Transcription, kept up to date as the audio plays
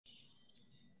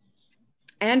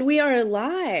And we are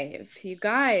live. You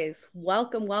guys,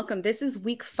 welcome, welcome. This is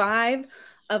week 5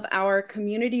 of our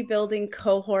community building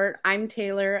cohort. I'm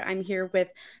Taylor. I'm here with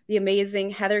the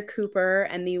amazing Heather Cooper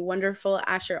and the wonderful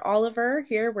Asher Oliver.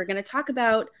 Here, we're going to talk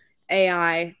about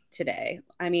AI today.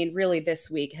 I mean, really, this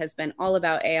week has been all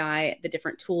about AI, the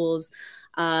different tools,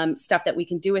 stuff that we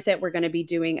can do with it. We're going to be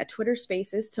doing a Twitter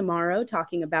Spaces tomorrow,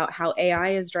 talking about how AI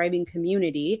is driving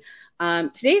community.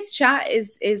 Today's chat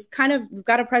is kind of, we've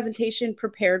got a presentation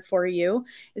prepared for you,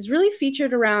 is really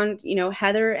featured around,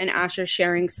 Heather and Asher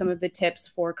sharing some of the tips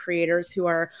for creators who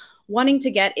are wanting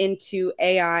to get into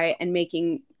AI and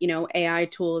making, AI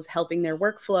tools helping their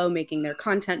workflow, making their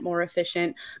content more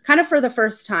efficient, kind of for the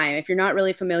first time. If you're not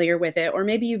really familiar with it, or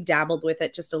maybe you've dabbled with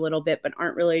it just a little bit, but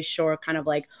aren't really sure kind of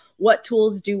like what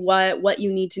tools do what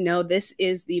you need to know, this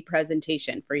is the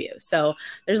presentation for you. So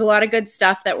there's a lot of good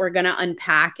stuff that we're going to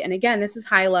unpack. And again, this is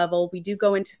high level. We do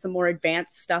go into some more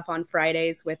advanced stuff on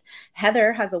Fridays with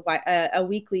Heather has a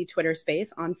weekly Twitter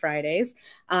space on Fridays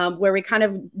where we kind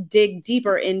of dig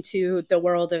deeper into the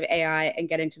world of AI and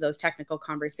get into those technical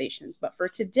conversations. But for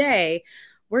today,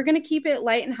 we're going to keep it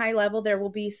light and high level. There will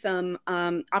be some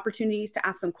opportunities to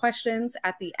ask some questions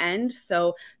at the end.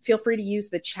 So feel free to use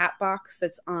the chat box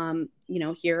that's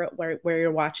here where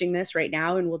you're watching this right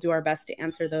now, and we'll do our best to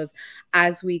answer those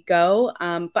as we go.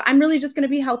 But I'm really just going to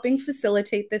be helping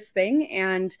facilitate this thing,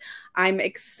 and I'm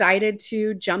excited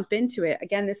to jump into it.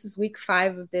 Again, this is week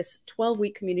 5 of this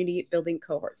 12-week community building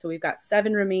cohort. So we've got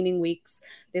 7 remaining weeks.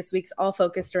 This week's all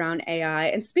focused around AI.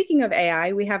 And speaking of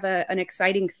AI, we have an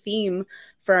exciting theme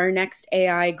for our next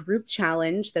AI group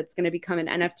challenge that's going to become an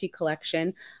NFT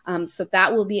collection. So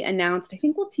that will be announced. I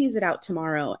think we'll tease it out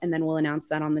tomorrow, and then we'll announce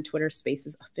that on the Twitter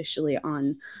Spaces officially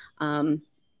on,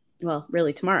 well,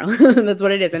 really tomorrow. That's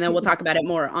what it is. And then we'll talk about it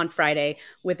more on Friday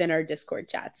within our Discord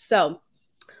chats. So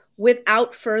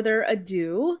without further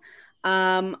ado,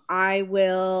 I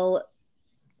will...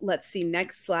 Let's see,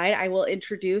 next slide. I will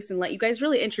introduce and let you guys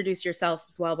really introduce yourselves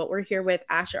as well. But we're here with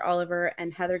Asher Oliver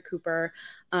and Heather Cooper.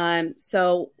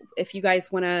 So if you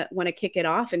guys want to kick it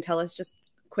off and tell us just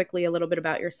quickly a little bit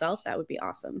about yourself, that would be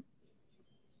awesome.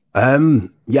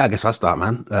 Yeah, I guess I'll start,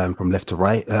 man, from left to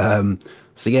right.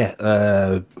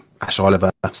 Asher Oliver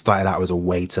started out as a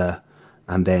waiter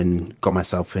and then got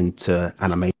myself into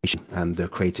animation and the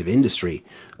creative industry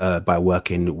by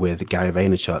working with Gary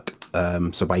Vaynerchuk.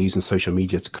 So by using social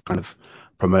media to kind of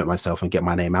promote myself and get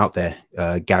my name out there,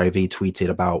 Gary V tweeted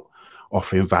about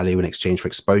offering value in exchange for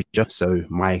exposure. So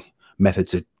my method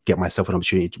to get myself an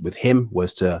opportunity with him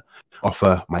was to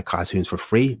offer my cartoons for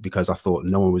free, because I thought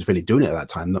no one was really doing it at that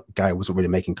time. Gary wasn't really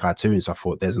making cartoons. So I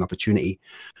thought there's an opportunity.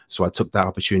 So I took that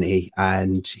opportunity,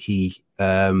 and he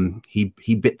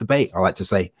bit the bait, I like to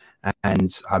say,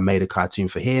 and I made a cartoon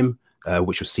for him,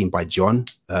 which was seen by John,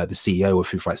 the CEO of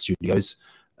Foo Fight Studios.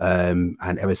 And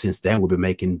ever since then, we've been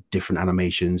making different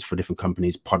animations for different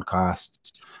companies,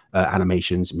 podcasts,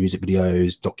 animations, music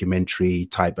videos, documentary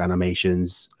type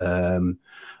animations,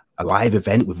 a live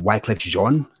event with Wyclef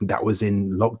Jean that was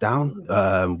in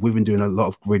lockdown. We've been doing a lot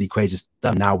of really crazy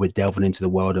stuff. Now we're delving into the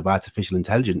world of artificial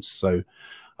intelligence. So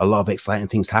a lot of exciting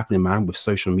things happening, man, with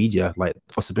social media. Like,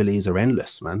 the possibilities are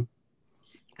endless, man.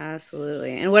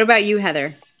 Absolutely. And what about you,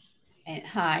 Heather?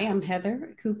 Hi, I'm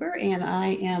Heather Cooper, and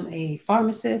I am a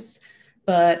pharmacist,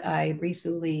 but I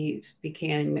recently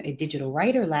became a digital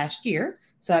writer last year.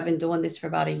 So I've been doing this for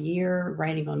about a year,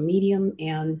 writing on Medium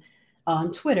and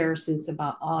on Twitter since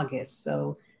about August.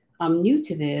 So I'm new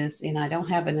to this, and I don't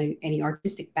have any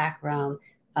artistic background.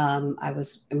 I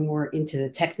was more into the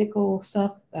technical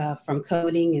stuff from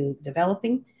coding and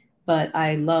developing, but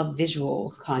I love visual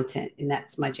content, and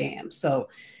that's my jam. So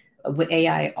with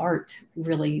AI art,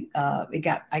 really,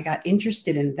 I got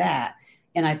interested in that.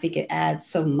 And I think it adds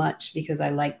so much because I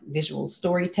like visual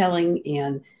storytelling,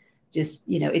 and just,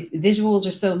 visuals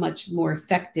are so much more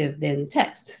effective than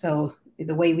text. So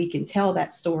the way we can tell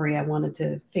that story, I wanted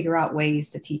to figure out ways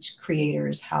to teach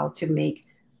creators how to make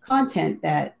content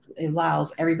that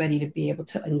allows everybody to be able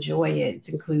to enjoy it. It's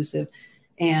inclusive,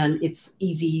 and it's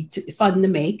fun to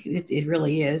make. It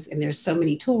really is. And there's so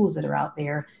many tools that are out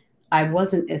there. I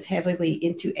wasn't as heavily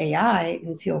into AI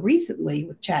until recently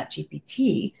with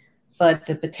ChatGPT, but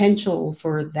the potential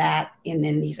for that, and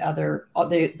then these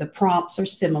the prompts are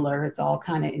similar. It's all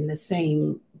kind of in the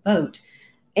same boat.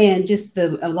 And just a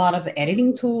lot of the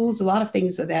editing tools, a lot of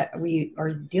things that we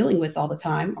are dealing with all the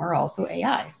time are also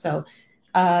AI. So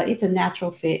it's a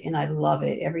natural fit, and I love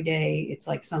it. Every day it's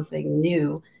like something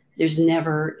new.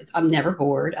 I'm never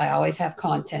bored. I always have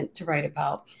content to write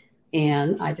about.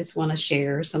 And I just want to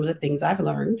share some of the things I've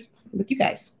learned with you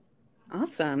guys.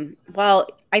 Awesome. Well,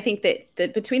 I think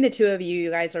that between the two of you,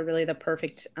 you guys are really the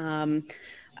perfect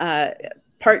uh,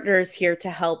 partners here to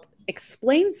help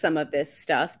explain some of this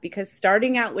stuff, because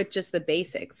starting out with just the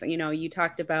basics, you know, you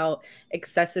talked about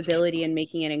accessibility and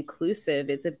making it inclusive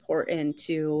is important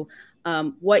to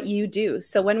what you do.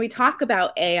 So when we talk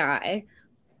about AI,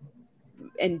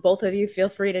 and both of you feel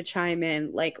free to chime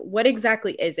in, like, what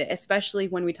exactly is it, especially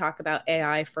when we talk about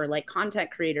AI for like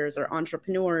content creators or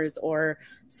entrepreneurs or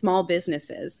small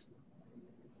businesses?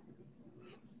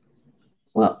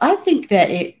 Well, I think that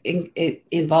it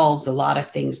involves a lot of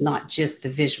things, not just the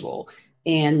visual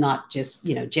and not just,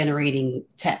 you know, generating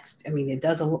text. I mean, it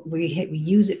does we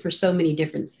use it for so many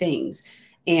different things,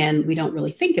 and we don't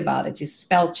really think about it. Just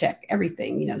spell check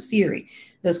everything, you know, Siri,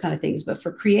 those kind of things. But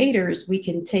for creators, we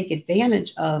can take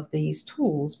advantage of these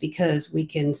tools because we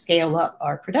can scale up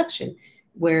our production,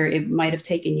 where it might have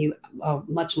taken you a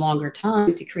much longer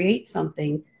time to create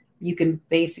something. You can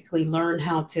basically learn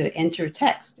how to enter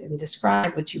text and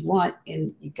describe what you want,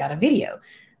 and you've got a video,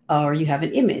 or you have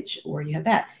an image, or you have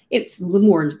that. It's a little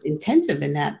more intensive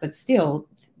than that, but still,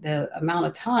 the amount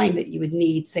of time that you would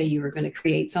need, say you were going to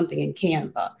create something in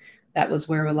Canva, that was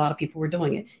where a lot of people were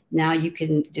doing it. Now you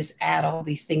can just add all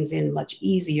these things in much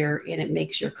easier, and it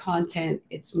makes your content,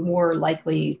 it's more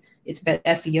likely, it's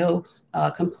SEO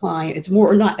compliant. It's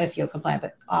more, or not SEO compliant,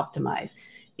 but optimized.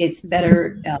 It's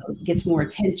better, gets more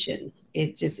attention.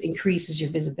 It just increases your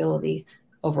visibility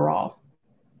overall.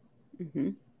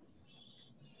 Mm-hmm.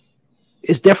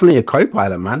 It's definitely a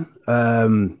co-pilot,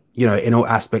 man. You know, in all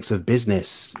aspects of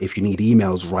business, if you need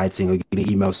emails writing or you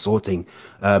need email sorting,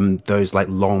 those like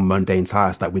long mundane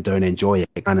tasks that we don't enjoy,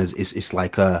 it kind of it's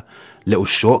like a little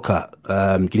shortcut.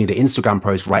 You need an Instagram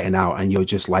post writing out and you're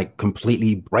just like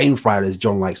completely brain fried, as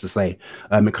John likes to say.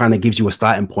 It kind of gives you a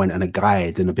starting point and a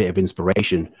guide and a bit of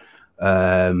inspiration.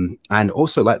 And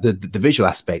also like the visual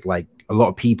aspect, like a lot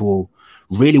of people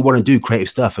really want to do creative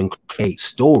stuff and create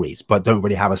stories, but don't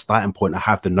really have a starting point or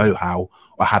have the know-how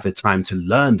or have the time to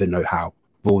learn the know-how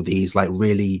of all these like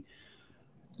really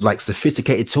like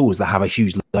sophisticated tools that have a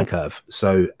huge learning curve.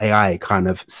 So AI kind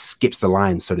of skips the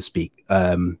line, so to speak,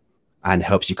 and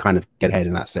helps you kind of get ahead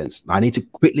in that sense. I need to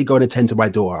quickly go and attend to my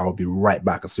daughter. I'll be right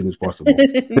back as soon as possible.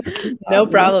 No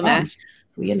problem, Ash.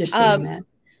 We understand that.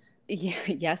 Yeah,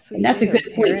 yes, we and that's do. a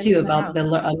good point Parents too in about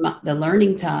house. the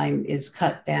learning time is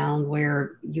cut down,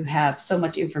 where you have so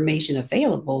much information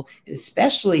available,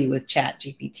 especially with Chat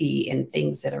GPT and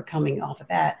things that are coming off of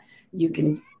that. You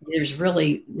can, there's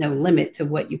really no limit to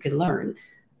what you can learn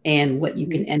and what you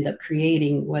can end up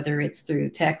creating, whether it's through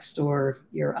text or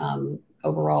your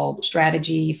overall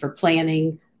strategy for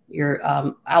planning, your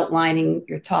outlining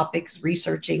your topics,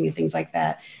 researching and things like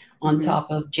that, on top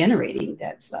of generating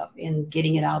that stuff and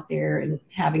getting it out there and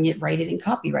having it write it in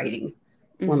copywriting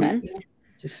format. You know?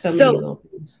 Just so many little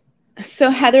things. So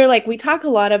Heather, like we talk a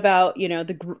lot about, you know,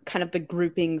 the kind of the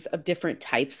groupings of different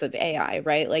types of AI,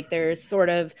 right? Like there's sort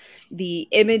of the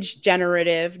image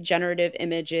generative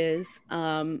images,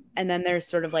 and then there's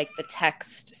sort of like the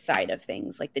text side of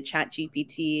things, like the Chat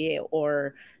GPT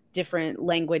or different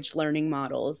language learning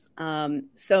models.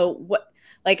 So what,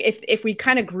 like if we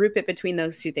kind of group it between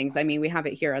those two things, I mean, we have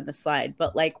it here on the slide,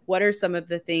 but like, what are some of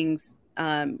the things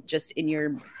just in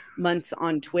your months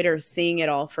on Twitter, seeing it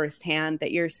all firsthand,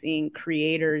 that you're seeing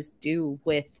creators do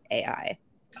with AI?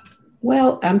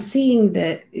 Well, I'm seeing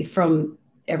that from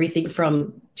everything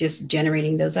from just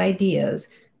generating those ideas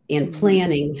and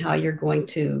planning how you're going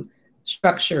to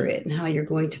structure it and how you're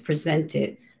going to present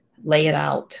it, lay it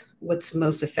out, what's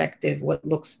most effective, what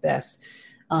looks best.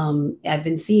 I've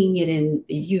been seeing it in,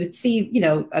 you would see, you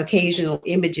know, occasional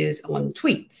images on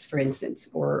tweets, for instance,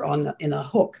 or on in a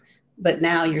hook, but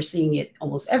now you're seeing it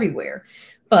almost everywhere.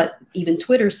 But even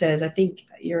Twitter says, I think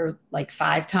you're like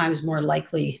 5 times more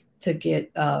likely to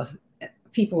get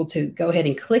people to go ahead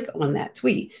and click on that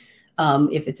tweet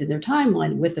if it's in their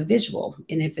timeline with a visual.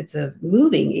 And if it's a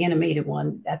moving animated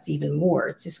one, that's even more.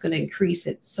 It's just going to increase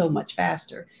it so much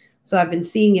faster. So I've been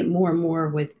seeing it more and more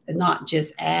with not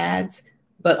just ads,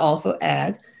 but also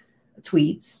ads,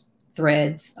 tweets,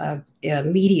 threads,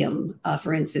 Medium,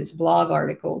 for instance, blog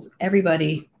articles.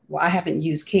 Everybody, well, I haven't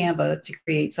used Canva to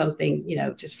create something, you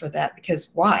know, just for that, because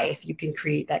why? If you can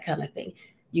create that kind of thing,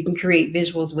 you can create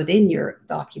visuals within your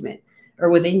document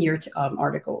or within your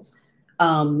articles.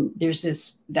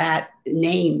 There's that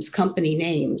names, company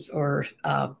names, or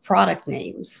product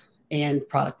names and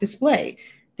product display,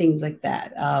 things like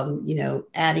that. You know,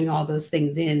 adding all those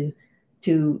things in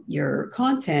to your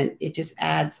content, it just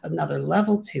adds another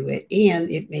level to it, and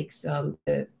it makes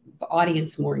the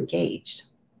audience more engaged.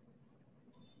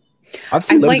 I've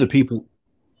seen loads of people.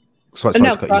 Sorry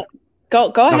to cut you.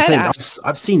 Go I'm ahead, saying Ash.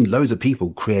 I've seen loads of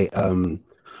people create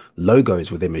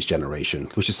logos with image generation,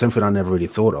 which is something I never really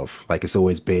thought of. Like it's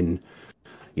always been,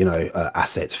 you know,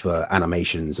 assets for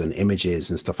animations and images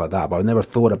and stuff like that. But I never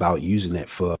thought about using it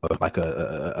for like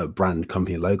a brand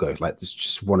company logo. Like it's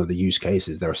just one of the use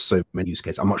cases. There are so many use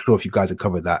cases. I'm not sure if you guys have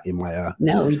covered that in my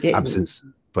No, we didn't. absence,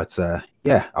 but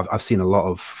yeah, I've seen a lot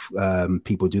of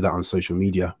people do that on social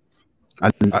media.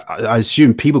 And I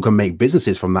assume people can make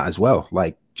businesses from that as well.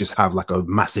 Like just have like a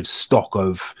massive stock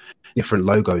of different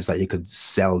logos that you could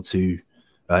sell to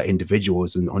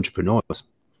individuals and entrepreneurs.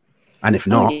 And if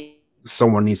Oh, not, yeah.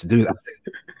 someone needs to do that.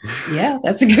 Yeah,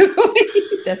 that's a good point.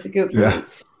 That's a good point. Yeah.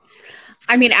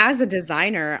 I mean, as a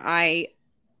designer, I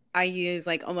use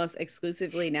like almost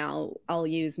exclusively now, I'll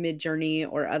use Midjourney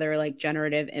or other like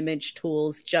generative image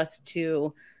tools just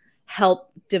to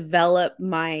help develop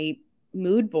my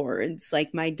mood boards,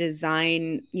 like my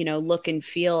design, you know, look and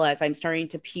feel as I'm starting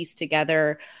to piece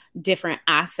together different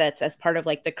assets as part of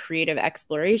like the creative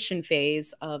exploration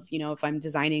phase of, you know, if I'm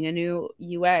designing a new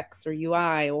UX or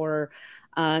UI or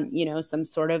you know, some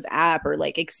sort of app or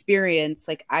like experience,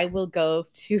 like I will go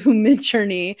to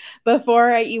Midjourney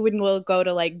before I even will go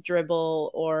to like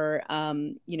Dribble or,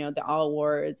 you know, the All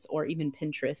Awards or even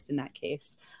Pinterest in that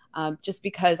case, just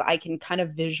because I can kind of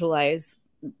visualize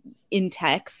in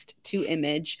text to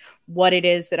image what it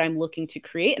is that I'm looking to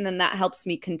create. And then that helps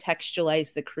me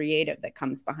contextualize the creative that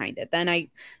comes behind it. Then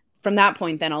from that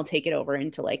point, then I'll take it over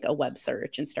into like a web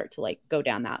search and start to like go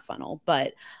down that funnel.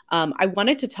 But I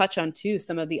wanted to touch on too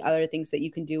some of the other things that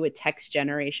you can do with text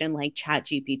generation, like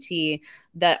ChatGPT,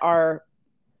 that are,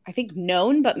 I think,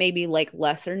 known, but maybe like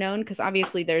lesser known, because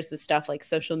obviously there's the stuff like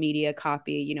social media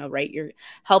copy, you know,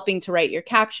 helping to write your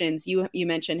captions. You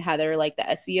mentioned, Heather, like the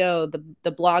SEO,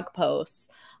 the blog posts,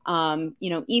 you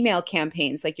know, email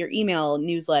campaigns, like your email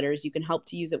newsletters, you can help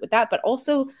to use it with that, but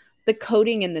also the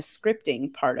coding and the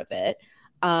scripting part of it.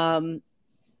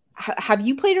 Have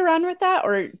you played around with that,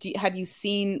 or have you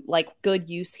seen like good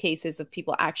use cases of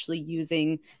people actually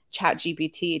using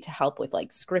ChatGPT to help with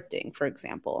like scripting, for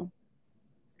example?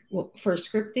 Well, for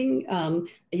scripting,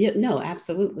 yeah, no,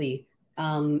 absolutely.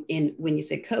 And when you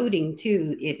say coding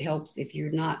too, it helps if you're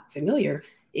not familiar.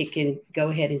 It can go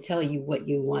ahead and tell you what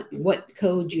you want, what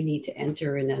code you need to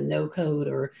enter in a no code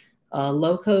or a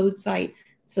low code site,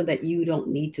 so that you don't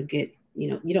need to get, you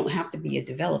know, you don't have to be a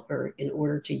developer in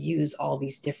order to use all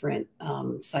these different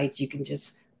sites. You can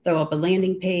just throw up a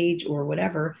landing page or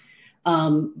whatever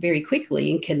very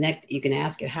quickly and connect. You can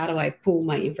ask it, how do I pull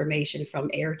my information from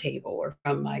Airtable or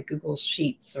from my Google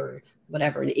Sheets or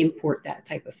whatever, and import that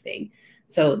type of thing.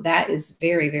 So that is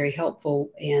very, very helpful.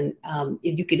 And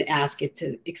you can ask it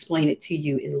to explain it to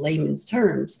you in layman's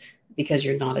terms because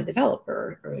you're not a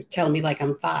developer, or tell me like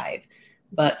I'm 5.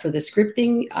 But for the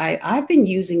scripting, I've been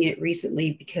using it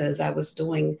recently because I was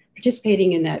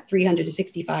participating in that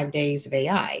 365 days of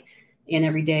AI. And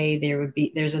every day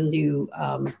there's a new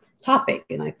topic.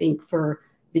 And I think for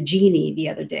the genie the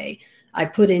other day, I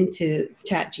put into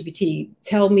ChatGPT,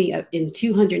 tell me in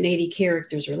 280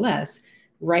 characters or less,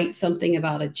 write something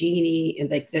about a genie, and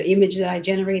like the image that I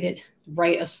generated,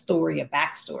 write a story, a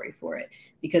backstory for it,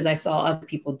 because I saw other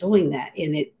people doing that.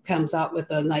 And it comes out with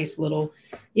a nice little,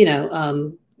 you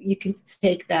know, you can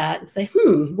take that and say,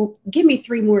 well, give me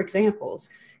 3 more examples.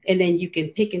 And then you can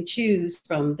pick and choose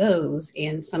from those.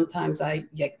 And sometimes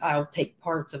I'll take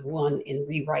parts of one and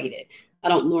rewrite it. I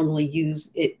don't normally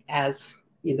use it as,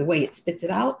 you know, the way it spits it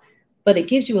out, but it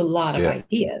gives you a lot of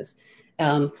ideas.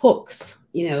 Hooks,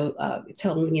 you know,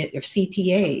 telling it, or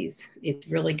CTAs, it's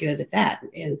really good at that.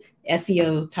 And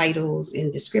SEO titles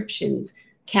and descriptions,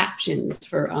 captions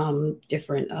for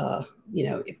different, you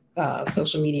know,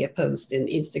 social media posts and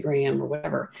Instagram or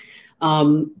whatever.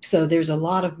 So there's a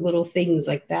lot of little things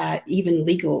like that, even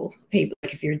legal paper,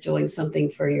 like if you're doing something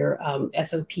for your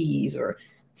SOPs or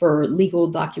for legal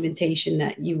documentation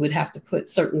that you would have to put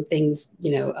certain things,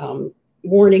 you know,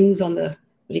 warnings on the,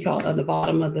 what do you call it, on the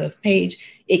bottom of the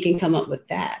page, it can come up with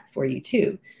that for you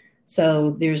too.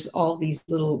 So there's all these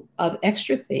little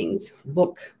extra things,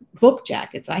 book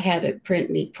jackets. I had it print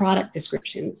me product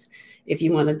descriptions. If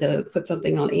you wanted to put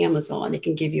something on Amazon, it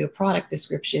can give you a product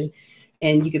description,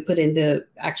 and you could put in the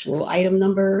actual item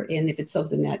number, and if it's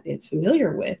something that it's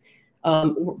familiar with.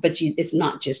 But it's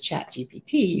not just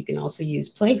ChatGPT. You can also use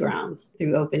Playground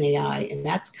through OpenAI, and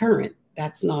that's current.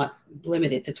 That's not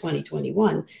limited to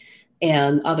 2021.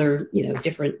 And other, you know,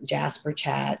 different Jasper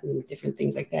Chat and different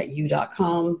things like that,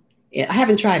 u.com. I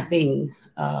haven't tried Bing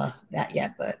that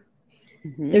yet, but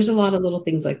there's a lot of little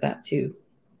things like that too.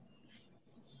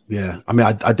 Yeah, I mean,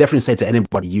 I definitely say to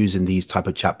anybody using these type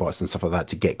of chatbots and stuff like that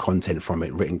to get content from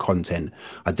it, written content,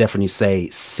 I definitely say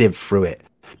sieve through it,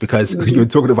 because you Hmm. were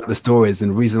talking about the stories,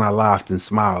 and the reason I laughed and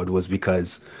smiled was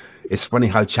because it's funny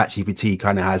how ChatGPT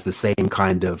kind of has the same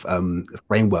kind of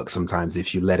framework sometimes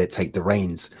if you let it take the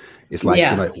reins. It's like,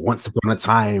 Yeah. once upon a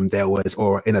time there was,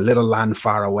 or in a little land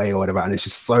far away or whatever, and it's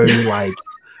just so like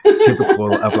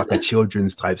typical of like a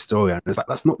children's type story, and it's like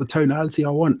that's not the tonality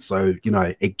I want. So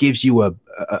it gives you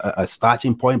a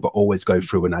starting point, but always go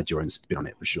through and add your own spin on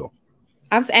it for sure.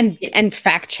 And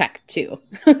fact check too.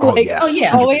 Oh Like yeah, Oh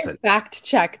yeah. always 100%. fact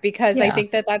check, because I Yeah.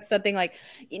 think that that's something like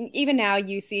even now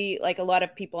you see like a lot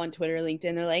of people on Twitter,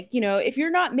 LinkedIn, they're like, if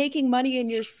you're not making money in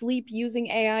your sleep using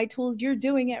AI tools, you're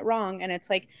doing it wrong. And it's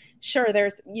like, sure,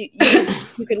 there's you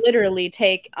could literally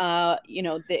take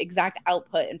the exact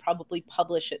output and probably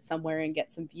publish it somewhere and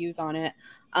get some views on it.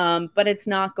 But it's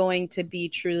not going to be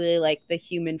truly like the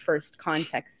human first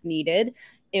context needed.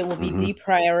 It will be Hmm.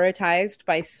 deprioritized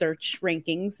by search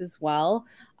rankings as well,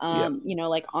 Yeah.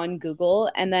 like on Google.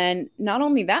 And then not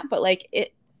only that, but like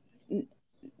it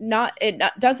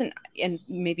doesn't, and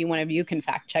maybe one of you can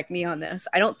fact check me on this.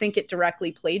 I don't think it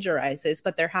directly plagiarizes,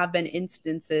 but there have been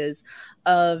instances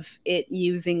of it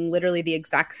using literally the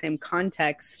exact same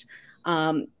context.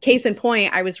 Case in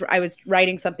point, I was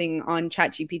writing something on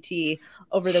ChatGPT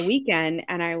over the weekend,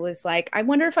 and I was like, I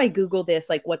wonder if I Google this,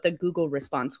 like what the Google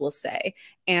response will say.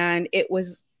 And it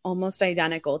was almost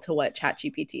identical to what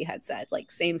ChatGPT had said, like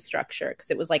same structure,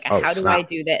 because it was like, Oh how do I snap.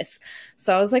 do this?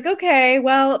 So I was like, okay,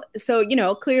 well, so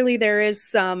clearly there is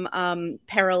some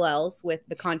parallels with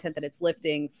the content that it's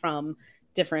lifting from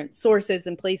different sources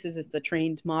and places. It's a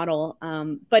trained model,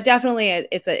 but definitely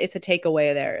it's a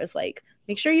takeaway. There is like,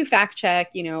 make sure you fact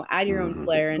check, add your own Hmm.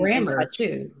 flair and Grammar touch.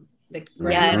 too. The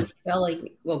grammar, Hmm. Yes. spelling.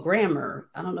 Well, grammar.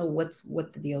 I don't know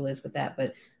what the deal is with that,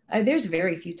 but there's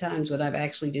very few times when I've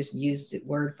actually just used it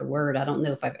word for word. I don't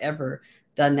know if I've ever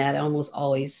done that. I almost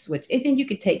always switch. And then you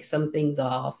could take some things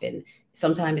off, and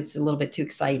sometimes it's a little bit too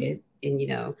excited, and you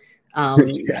Yeah, have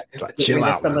to it's like get chill rid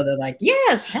of out, some of man. the like,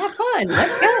 yes, have fun,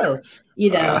 let's go.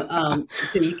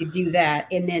 So you could do that,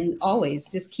 and then always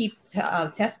just keep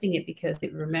testing it, because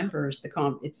it remembers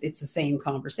it's the same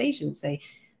conversation. Say,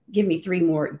 give me three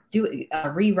more,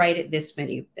 rewrite it this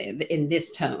many in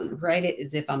this tone, write it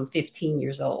as if I'm 15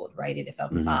 years old, write it if I'm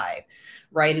Hmm. 5,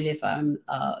 write it if I'm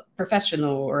a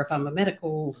professional, or if I'm a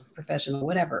medical professional,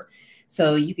 whatever.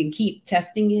 So you can keep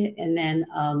testing it, and then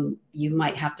you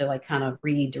might have to like kind of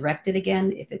redirect it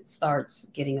again if it starts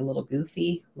getting a little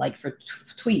goofy. Like for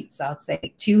tweets, I'll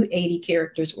say 280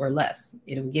 characters or less.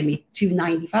 It'll give me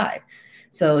 295.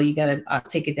 So you got to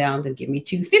take it down to give me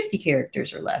 250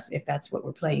 characters or less, if that's what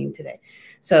we're playing today.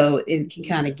 So it can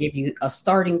kind of give you a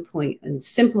starting point and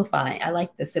simplify. I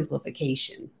like the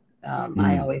simplification. I Mhm.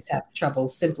 Mm. always have trouble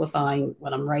simplifying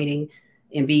when I'm writing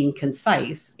and being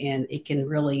concise. And it can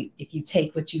really, if you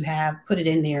take what you have, put it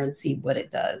in there and see what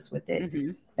it does with it,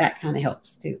 Mhm. that kind of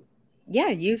helps too. Yeah,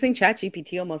 using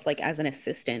ChatGPT almost like as an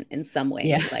assistant in some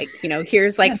Yeah. ways. Like,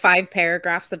 here's Yeah. like 5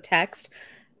 paragraphs of text,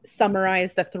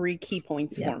 summarize the 3 key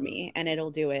points Yeah. for me, and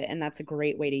it'll do it. And that's a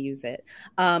great way to use it.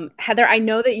 Heather, I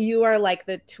know that you are like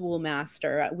the tool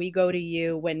master. We go to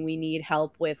you when we need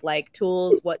help with like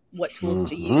tools, what tools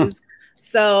to Hmm. use.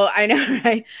 So I know,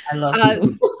 right? I love Uh,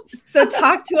 tools. so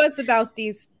talk to us about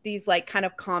these like kind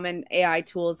of common AI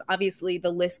tools. Obviously,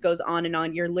 the list goes on and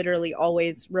on. You're literally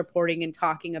always reporting and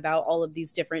talking about all of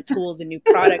these different tools and new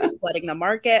products flooding the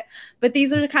market. But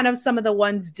these are kind of some of the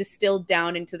ones distilled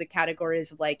down into the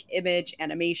categories of like image,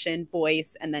 animation,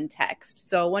 voice, and then text.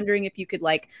 So wondering if you could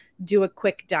like do a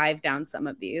quick dive down some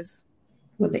of these.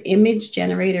 Well, the image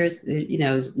generators,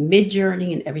 is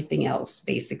Mid-Journey and everything else,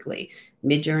 basically.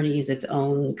 Mid-Journey is its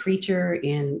own creature,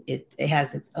 and it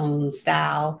has its own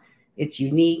style. It's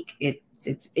unique.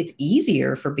 It's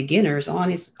easier for beginners.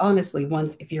 Honestly,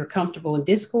 once if you're comfortable in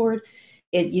Discord,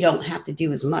 you don't have to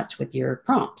do as much with your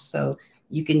prompts. So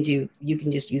you can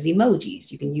just use emojis.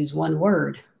 You can use one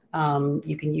word.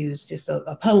 You can use just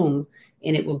a poem,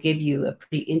 and it will give you a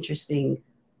pretty interesting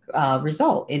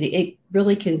result. And it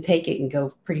really can take it and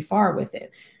go pretty far with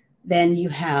it. Then you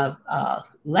have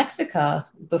Lexica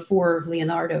before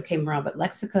Leonardo came around, but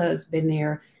Lexica has been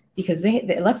there because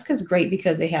Lexica is great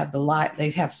because they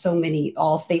have so many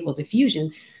all stable diffusion,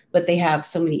 but they have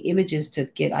so many images to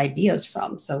get ideas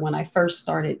from. So when I first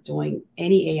started doing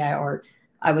any AI art,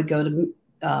 I would go to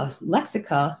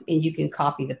Lexica, and you can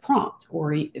copy the prompt,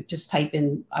 or just type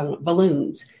in I want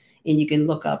balloons, and you can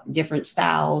look up different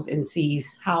styles and see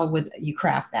how would you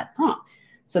craft that prompt.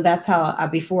 So that's how I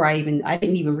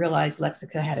didn't even realize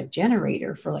Lexica had a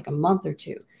generator for like a month or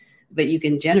two. but you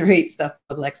can generate stuff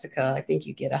with Lexica. I think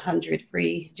you get 100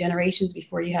 free generations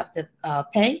before you have to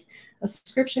pay a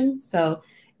subscription. So,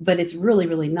 but it's really,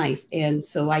 really nice. And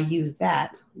so I use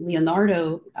that.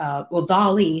 Leonardo, well,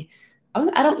 DALL-E,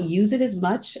 I don't use it as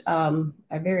much. I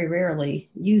very rarely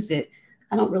use it.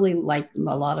 I don't really like a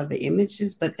lot of the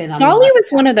images, but then DALL-E was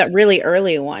one of the really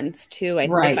early ones too.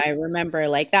 Right. If I remember,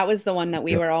 like that was the one that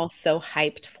we were all so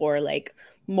hyped for, like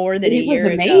more than a year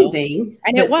ago. It was amazing,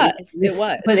 and it was.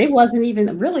 But it wasn't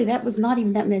even really. That was not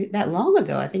even that long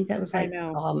ago. I think that was like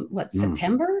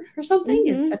September or something.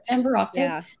 In September, October.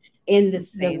 Yeah. And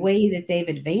the way that they've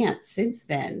advanced since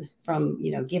then, from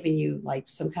giving you like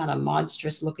some kind of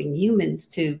monstrous looking humans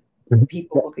to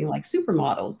people looking like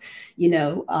supermodels,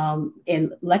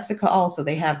 and Lexica also,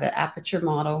 they have the aperture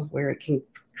model where it can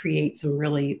create some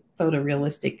really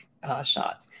photorealistic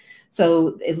shots.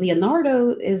 So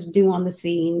Leonardo is new on the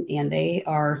scene, and they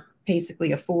are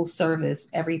basically a full service.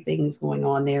 Everything's going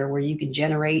on there where you can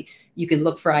generate, you can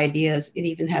look for ideas. It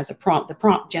even has a prompt, the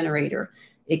prompt generator.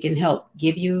 It can help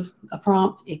give you a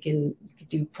prompt. It can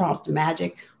do prompt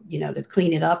magic, to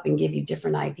clean it up and give you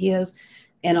different ideas,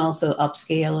 and also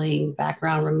upscaling,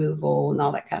 background removal, and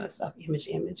all that kind of stuff,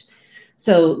 image.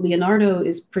 So Leonardo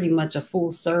is pretty much a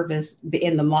full service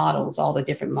in the models, all the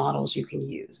different models you can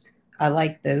use. I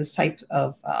like those types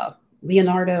of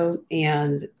Leonardo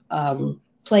and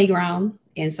Playground,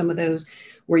 and some of those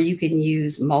where you can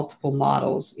use multiple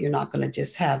models. You're not going to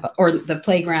just have, or the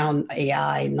Playground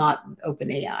AI, not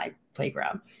OpenAI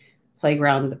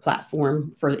Playground, the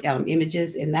platform for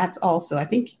images. And that's also, I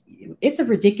think it's a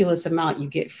ridiculous amount you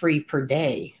get free per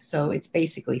day. So it's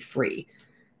basically free.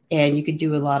 And you could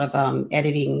do a lot of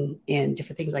editing and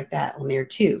different things like that on there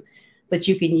too. But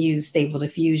you can use Stable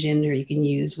Diffusion, or you can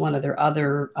use one of their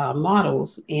other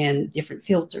models and different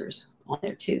filters on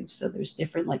there too. So there's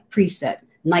different like preset.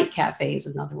 Night Cafe is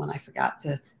another one I forgot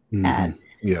to add.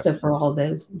 Yeah. So for all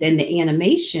those, then the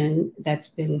animation that's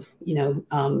been,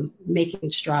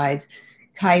 making strides,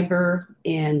 Kyber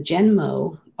and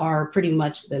Genmo are pretty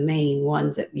much the main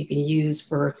ones that you can use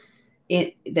for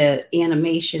it, the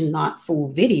animation, not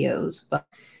full videos, but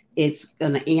it's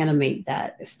going to animate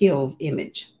that still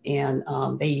image. And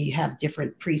they have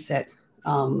different preset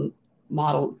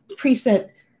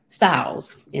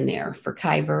styles in there for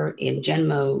Kyber, and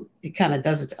Genmo. It kind of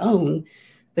does its own,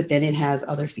 but then it has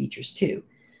other features too.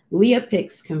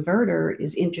 Leapix Converter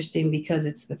is interesting because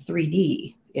it's the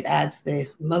 3D. It adds the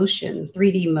motion,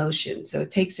 3D motion. So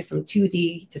it takes it from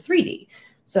 2D to 3D.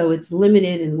 So it's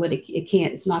limited in what it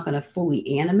can't, it's not going to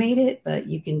fully animate it, but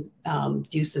you can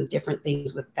do some different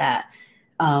things with that.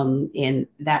 And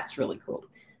that's really cool.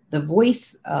 The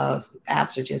voice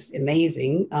apps are just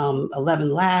amazing. 11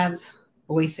 Labs,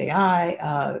 Voice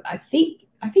AI, I think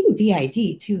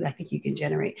DID too, I think you can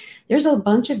generate. There's a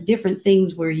bunch of different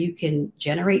things where you can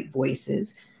generate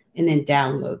voices and then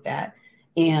download that.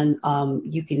 And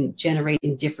you can generate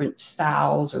in different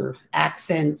styles or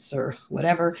accents or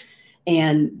whatever.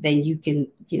 And then you can,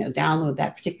 download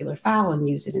that particular file and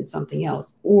use it in something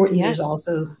else. Or there's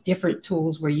also different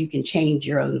tools where you can change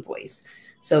your own voice.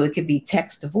 So it could be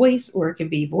text to voice, or it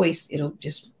could be voice. It'll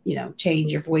just,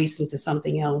 change your voice into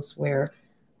something else, where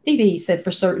I think that he said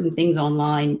for certain things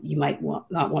online, you might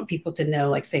not want people to know,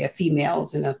 like say a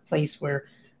female's in a place where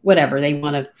whatever, they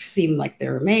want to seem like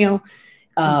they're a male.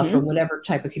 From whatever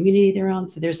type of community they're on.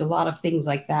 So there's a lot of things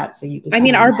like that. So you can. I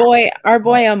mean, our boy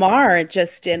Amar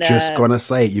just did. Just gonna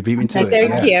say, you beat me to it.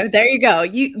 Thank you. There you go.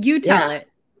 You tell it.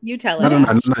 You tell it.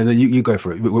 No. You go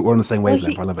for it. We're on the same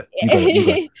wavelength. I love it. You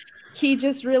go. He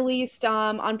just released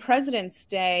on President's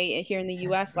Day here in the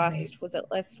U.S.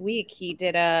 last week. He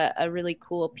did a really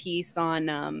cool piece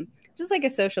on just like a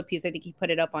social piece. I think he put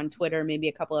it up on Twitter, maybe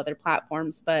a couple other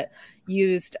platforms, but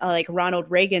used like Ronald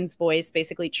Reagan's voice,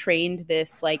 basically trained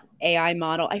this like AI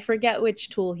model. I forget which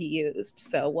tool he used,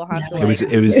 so we'll have to. It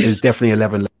was definitely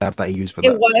 11 Labs that he used for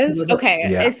that. It was okay.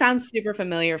 Yeah. It sounds super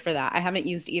familiar for that. I haven't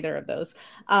used either of those,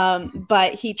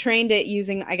 but he trained it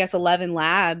using, I guess, 11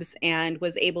 Labs, and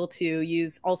was able to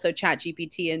use also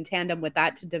ChatGPT in tandem with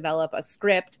that to develop a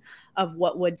script of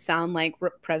what would sound like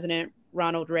President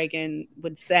Ronald Reagan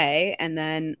would say. And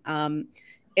then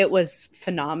it was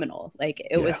phenomenal. Like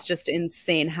it was just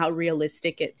insane how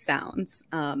realistic it sounds.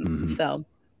 So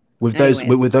with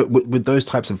those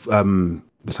types of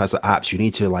apps, you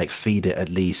need to like feed it at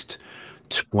least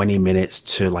 20 minutes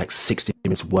to like 60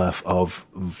 minutes worth of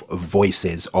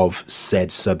voices of said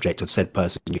subject, of said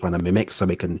person you're trying to mimic, so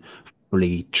it can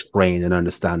fully train and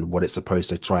understand what it's supposed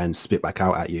to try and spit back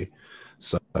out at you.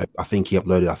 So I think he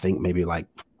uploaded, maybe like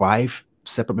 5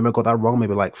 separate, maybe I got that wrong,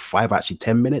 maybe like 5, actually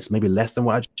 10 minutes, maybe less than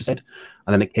what I just said.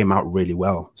 And then it came out really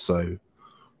well. So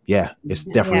yeah, it's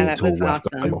definitely a that tool was worth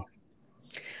awesome. going for.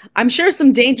 I'm sure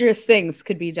some dangerous things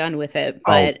could be done with it,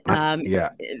 but yeah,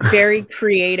 very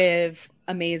creative,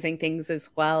 amazing things as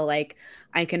well. Like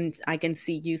I can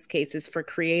see use cases for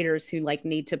creators who like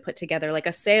need to put together like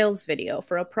a sales video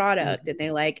for a product, and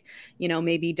they like, you know,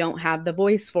 maybe don't have the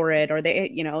voice for it, or they,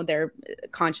 you know, they're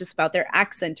conscious about their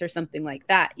accent or something like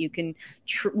that. You can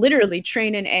literally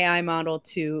train an AI model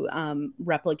to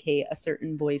replicate a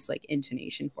certain voice like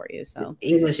intonation for you. So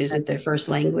English isn't their first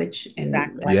language, and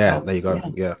exactly. that's yeah, helpful. there you go.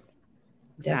 Yeah.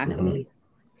 Definitely.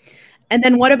 And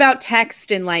then what about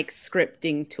text and like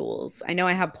scripting tools? I know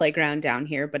I have Playground down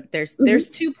here, but there's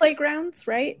 2 playgrounds,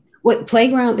 right? What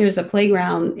Playground? There's a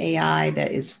Playground AI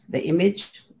that is the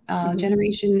image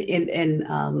generation,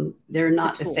 and they're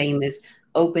not the same as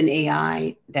Open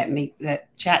AI that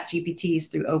Chat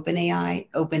GPTs through Open AI.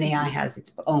 Open AI has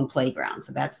its own Playground,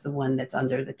 so that's the one that's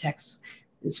under the text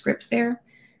and scripts there.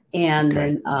 And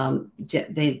then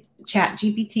the Chat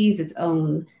GPT is its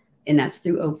own, and that's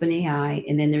through OpenAI.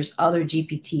 And then there's other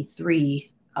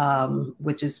GPT-3,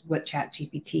 which is what Chat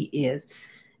GPT is,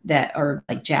 that are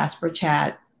like Jasper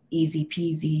Chat, Easy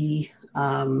Peasy.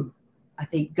 I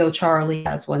think Go Charlie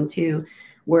has one too,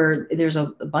 where there's a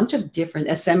bunch of different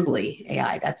assembly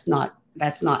AI. That's not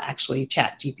actually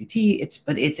Chat GPT.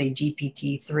 But it's a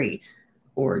GPT-3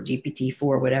 or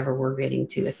GPT-4, whatever we're getting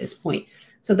to at this point.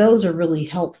 So those are really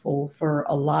helpful for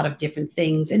a lot of different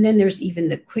things. And then there's even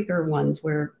the quicker ones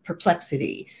where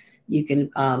Perplexity, you can,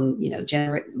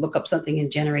 look up something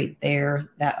and generate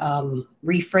there. That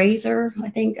rephraser, I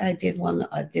think I did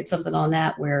something on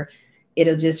that where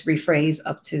it'll just rephrase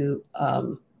up to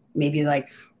maybe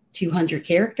like 200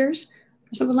 characters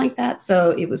or something like that.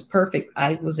 So it was perfect.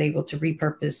 I was able to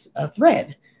repurpose a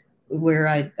thread where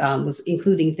I was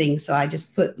including things. So I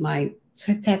just put my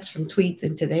text from tweets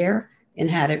into there and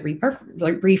had it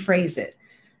rephrase it.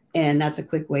 And that's a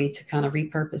quick way to kind of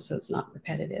repurpose so it's not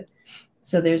repetitive.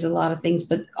 So there's a lot of things.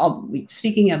 But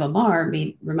speaking of Amar,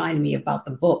 reminded me about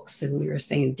the books. And we were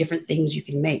saying different things you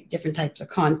can make, different types of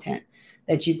content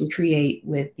that you can create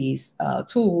with these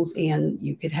tools. And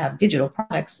you could have digital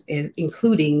products,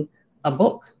 including a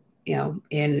book,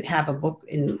 and have a book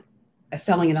in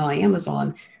selling it on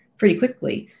Amazon pretty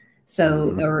quickly.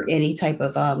 So, or any type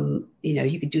of,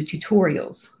 you could do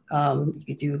tutorials. You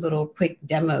could do little quick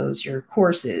demos, your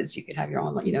courses. You could have your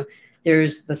online,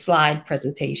 there's the slide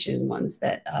presentation ones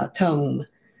that Tome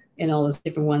and all those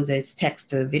different ones. It's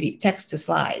text to video, text to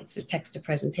slides, or text to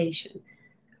presentation.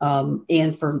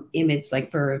 And for image,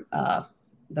 like for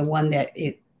the one that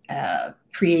it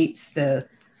creates the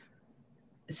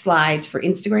slides for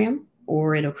Instagram,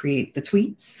 or it'll create the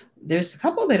tweets. There's a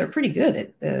couple that are pretty good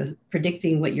at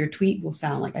predicting what your tweet will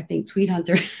sound like. I think Tweet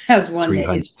Hunter has one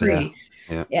that is free.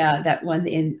 Yeah, that one.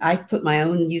 And I put my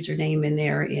own username in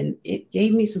there, and it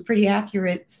gave me some pretty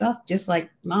accurate stuff, just like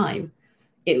mine.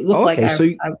 It looked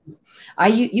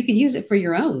you could use it for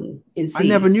your own. I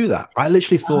never knew that. I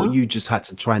literally thought you just had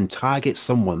to try and target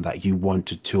someone that you want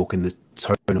to talk in the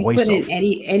tone and voice put of. in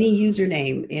any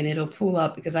username, and it'll pull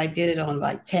up, because I did it on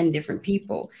like 10 different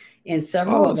people. And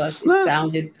several of us,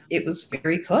 it was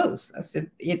very close. I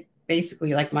said, it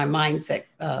basically like my mindset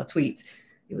tweets.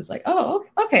 It was like, oh,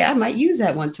 okay, I might use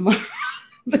that one tomorrow.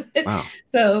 Wow.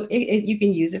 So you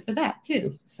can use it for that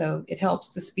too. So it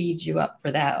helps to speed you up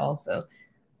for that also.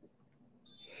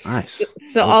 Nice.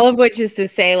 So all of which is to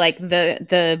say, like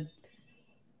the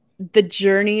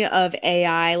journey of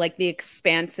AI, like the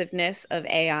expansiveness of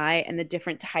AI and the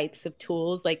different types of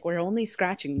tools, like we're only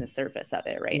scratching the surface of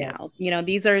it right now.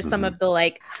 These are some of the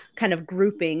like kind of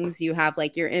groupings. You have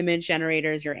like your image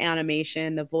generators, your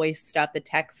animation, the voice stuff, the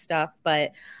text stuff.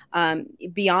 But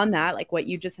beyond that, like what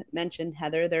you just mentioned,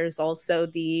 Heather, there's also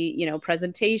the,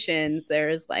 presentations.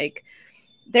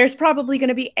 There's probably going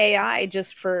to be AI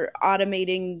just for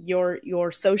automating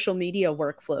your social media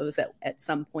workflows at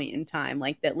some point in time,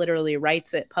 like that literally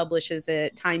writes it, publishes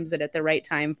it, times it at the right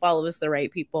time, follows the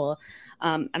right people.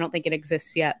 I don't think it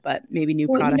exists yet, but maybe new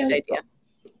product idea.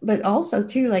 But also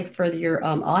too, like for your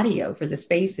audio, for the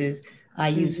spaces, I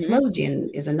use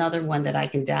Flowgen is another one that I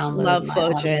can download. Love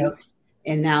Flowgen.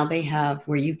 And now they have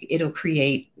where it'll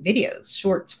create videos,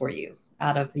 shorts for you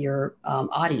out of your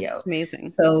audio. Amazing.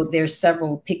 So there's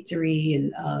several Pictory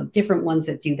and different ones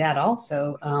that do that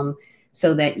also,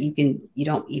 so that you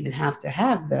don't even have to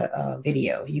have the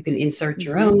video. You can insert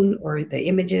your own or the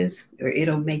images, or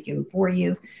it'll make them for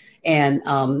you. And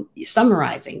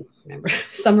summarizing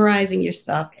your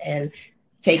stuff and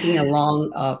taking a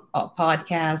long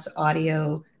podcast,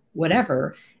 audio,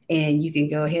 whatever, and you can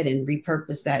go ahead and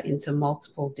repurpose that into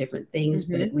multiple different things,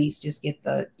 but at least just get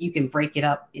you can break it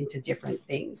up into different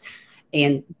things.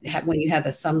 And when you have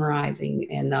the summarizing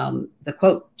and the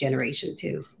quote generation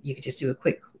too, you could just do a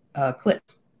quick clip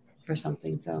for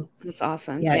something. So that's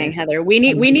awesome. Yeah, dang, Heather, we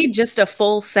need just a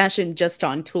full session just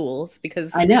on tools,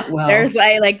 because I know, well, there's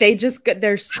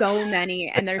there's so many,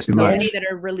 and there's so many that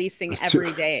are releasing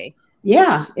every day.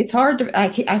 Yeah, it's hard to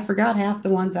I forgot half the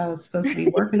ones I was supposed to be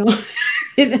working on.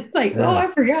 Like, oh, I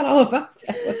forgot all about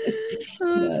that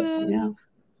one. But, yeah.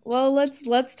 Well,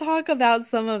 let's talk about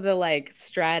some of the like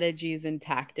strategies and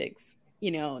tactics, you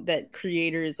know, that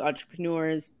creators,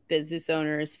 entrepreneurs, business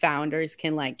owners, founders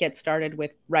can like get started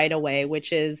with right away,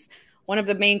 which is one of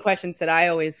the main questions that I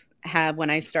always have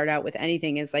when I start out with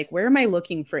anything is like, where am I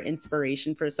looking for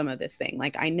inspiration for some of this thing?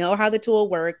 Like, I know how the tool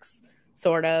works,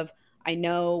 sort of. I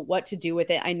know what to do with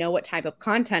it. I know what type of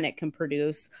content it can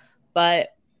produce,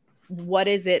 but what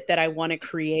is it that I want to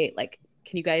create? Like,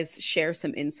 can you guys share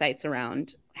some insights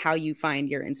around how you find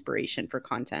your inspiration for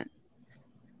content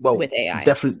with AI?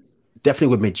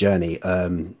 Definitely with Midjourney.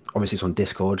 Obviously it's on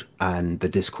Discord, and the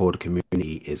Discord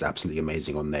community is absolutely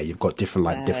amazing on there. You've got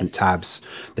different different tabs.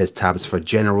 There's tabs for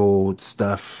general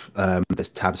stuff. There's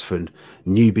tabs for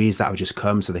newbies that have just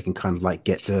come, so they can kind of like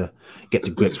get to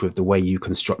grips with the way you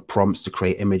construct prompts to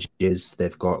create images.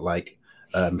 They've got like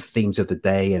themes of the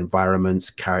day,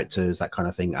 environments, characters, that kind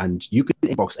of thing. And you can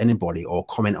inbox anybody or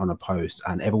comment on a post,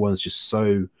 and everyone's just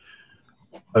so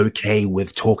okay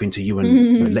with talking to you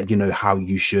and let you know how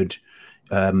you should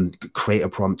create a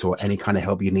prompt or any kind of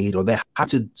help you need, or they have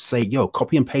to say, yo,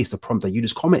 copy and paste the prompt that you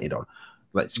just commented on,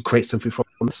 like to create something from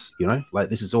this, you know, like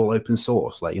this is all open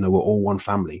source, like, you know, we're all one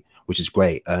family, which is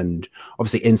great. And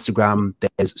obviously Instagram,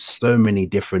 there's so many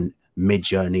different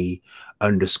Midjourney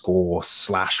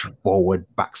 _/forward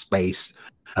backspace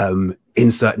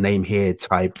insert name here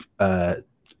type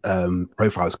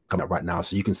profiles coming up right now,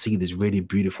 so you can see this really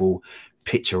beautiful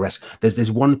picturesque.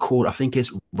 There's one called, I think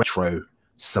it's retro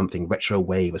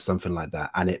wave or something like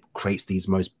that, and it creates these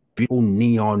most beautiful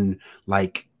neon,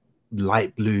 like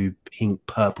light blue, pink,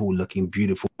 purple looking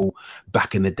beautiful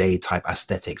back in the day type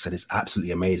aesthetics, and it's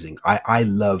absolutely amazing. I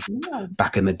love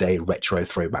back in the day retro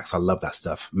throwbacks. I love that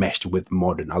stuff meshed with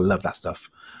modern. I love that stuff.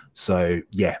 So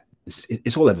yeah,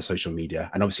 it's all over social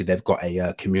media, and obviously they've got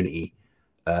a community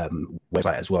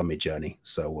website as well, Midjourney.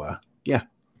 So yeah,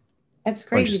 that's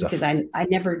crazy because I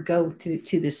never go to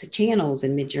the channels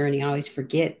in Midjourney. I always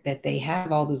forget that they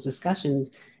have all those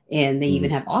discussions, and they even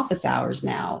have office hours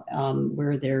now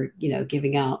where they're, you know,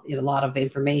 giving out a lot of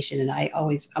information. And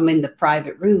I'm in the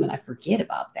private room and I forget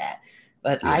about that.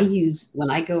 But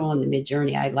when I go on the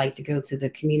Midjourney, I like to go to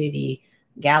the community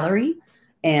gallery,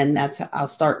 and I'll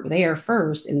start there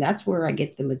first, and that's where I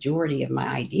get the majority of my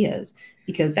ideas.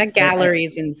 Because that gallery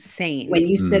is insane. When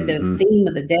you said the theme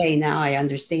of the day, now I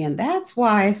understand. That's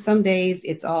why some days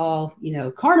it's all, you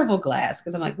know, carnival glass.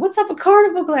 Because I'm like, what's up with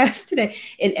carnival glass today?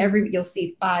 And you'll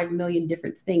see 5 million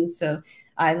different things. So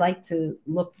I like to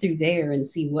look through there and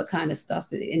see what kind of stuff.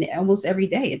 And almost every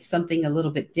day it's something a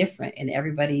little bit different. And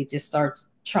everybody just starts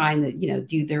trying to, you know,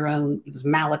 do their own. It was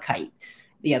malachite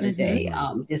the other day.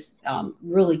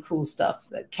 Really cool stuff.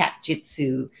 The cat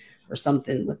jitsu or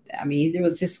something with, I mean, there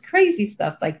was just crazy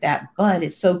stuff like that, but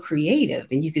it's so creative,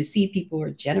 and you can see people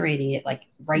are generating it like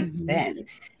right then.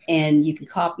 And you can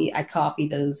I copy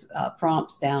those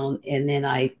prompts down, and then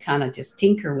I kind of just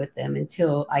tinker with them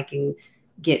until I can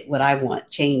get what I want,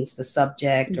 change the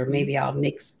subject, or maybe I'll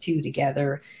mix two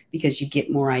together, because you get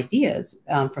more ideas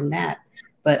from that.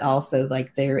 But also,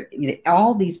 like,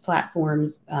 all these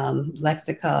platforms,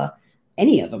 Lexica,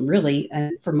 any of them really,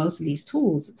 for most of these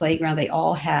tools, Playground, they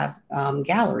all have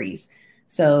galleries.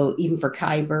 So even for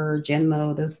Kyber,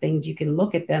 Genmo, those things, you can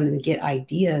look at them and get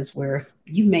ideas where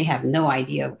you may have no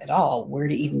idea at all where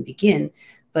to even begin,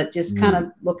 but just kind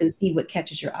of look and see what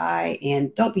catches your eye.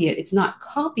 And it's not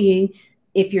copying.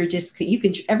 If you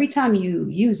can, every time you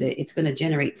use it, it's going to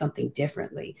generate something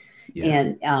differently.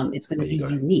 And it's going to be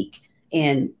unique.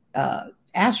 And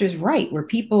Asher's right, where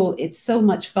it's so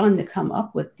much fun to come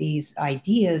up with these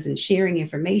ideas and sharing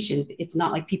information. It's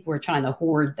not like people are trying to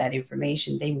hoard that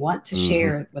information. They want to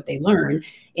share what they learn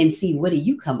and see, what do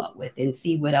you come up with, and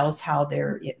see what else, how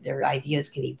their ideas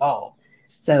can evolve.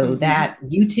 So that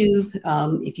YouTube,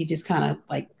 if you just kind of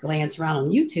like glance around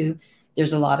on YouTube,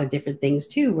 there's a lot of different things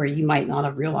too, where you might not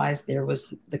have realized there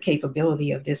was the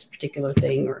capability of this particular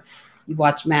thing. Or you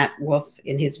watch Matt Wolf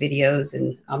in his videos,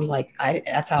 and I'm like,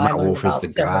 that's how I learned about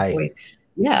several ways.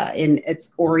 Yeah. And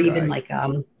even like,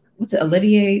 what's it,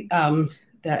 Olivier,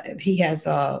 that he has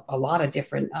a lot of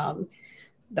different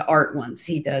the art ones.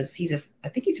 I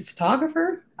think he's a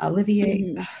photographer. Olivier,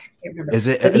 Mhm. I can't remember. Is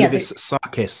it But yeah, Olivia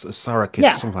Sarakis,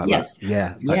 yeah, something like that? yes,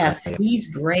 Yeah, that guy. yes,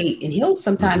 he's great. And he'll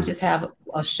sometimes Hmm. just have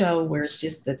a show where it's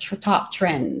just the top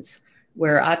trends,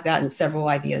 where I've gotten several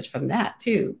ideas from that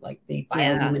too, like the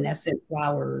Yeah. bioluminescent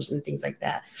flowers and things like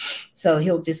that. So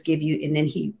he'll just give you, and then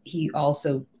he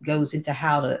also goes into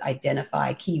how to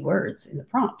identify keywords in the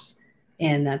prompts.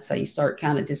 And that's how you start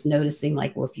kind of just noticing,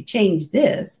 like, well, if you change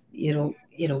this, it'll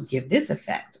give this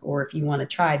effect. Or if you want to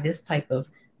try this type of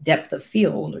depth of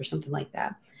field or something like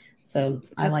that. So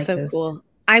I That's like so those. cool.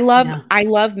 Yeah. I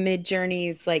love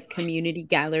Midjourney's like community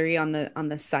gallery on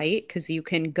the site because you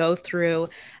can go through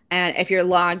and if you're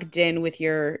logged in with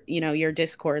your, your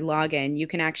Discord login, you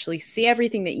can actually see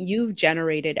everything that you've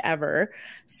generated ever.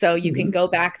 So you can Hmm. go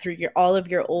back through your all of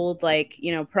your old like,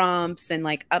 prompts and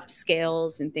like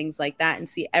upscales and things like that and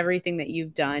see everything that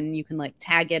you've done. You can like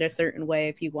tag it a certain way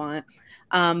if you want.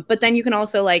 But then you can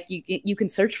also like you can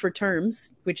search for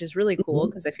terms, which is really cool Hmm.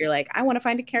 because if you're like, I want to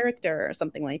find a character or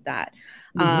something like that,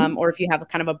 Hmm. or if you have a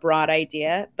kind of a broad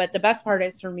idea. But the best part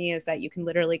is for me is that you can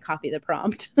literally copy the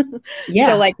prompt. So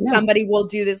Yeah. like No. somebody will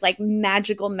do this like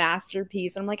magical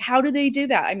masterpiece. And I'm like, how do they do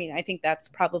that? I mean, I think that's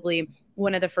probably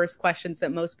one of the first questions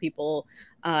that most people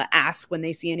ask when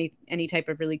they see any type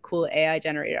of really cool AI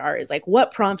generated art is like,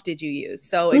 what prompt did you use?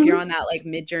 So if you're Hmm. on that like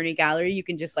Midjourney gallery, you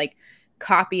can just like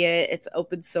copy it. It's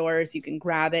open source. You can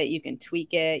grab it. You can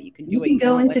tweak it. You can do You what can you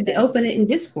go want with into it. open it in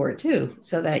Discord too,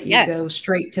 so that you Yes. go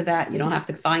straight to that. You don't have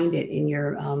to find it in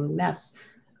your mess.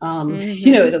 Hmm.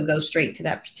 It'll go straight to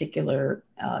that particular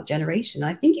generation.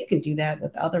 I think you can do that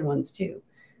with other ones too,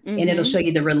 and it'll show Hmm.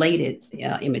 you the related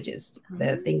images,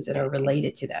 the things that are Okay.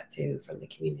 related to that too from the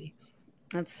community.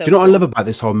 That's Do so you know what I love cool. about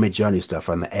this whole Mid-Journey stuff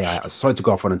and the AI? Sorry to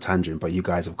go off on a tangent, but you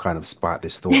guys have kind of sparked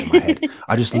this thought in my head.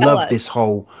 I just Tell love us. this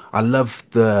whole, I love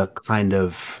the kind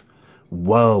of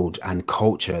world and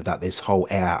culture that this whole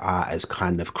AI art has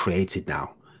kind of created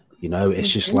now. It's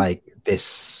just Hmm. like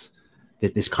this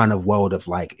kind of world of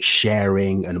like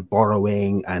sharing and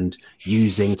borrowing and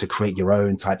using to create your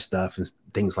own type stuff and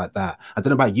things like that. I don't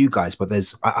know about you guys, but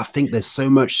I think there's so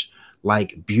much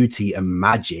like beauty and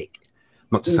magic,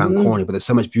 not to sound Hmm. corny, but there's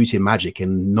so much beauty and magic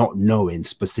in not knowing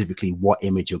specifically what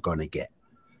image you're going to get.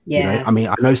 I mean,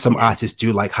 Yes. I know some Yeah. artists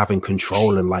do like having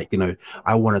control and like,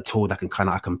 I want a tool that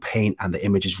I can paint and the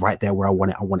image is right there where I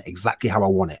want it. I want it exactly how I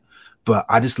want it. But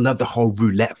I just love the whole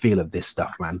roulette feel of this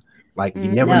stuff, man. Like you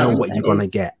never know No, Hmm. what that you're going to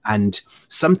is. get. And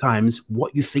sometimes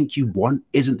what you think you want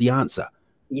isn't the answer.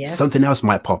 Something Yes. else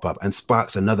might pop up and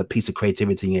sparks another piece of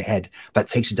creativity in your head that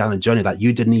takes you down a journey that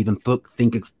you didn't even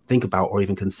think about or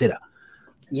even consider.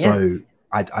 So Yes.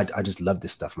 I just love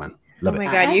this stuff, man. Oh Love it. my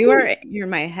God, I think. you're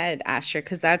my head, Asher,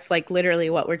 because that's like literally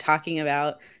what we're talking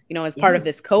about. As part Yeah. of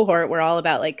this cohort, we're all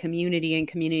about like community and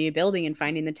community building and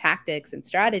finding the tactics and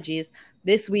strategies.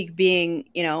 This week being,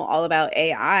 all about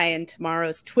AI and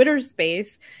tomorrow's Twitter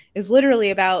space is literally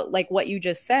about like what you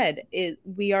just said.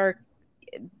 We are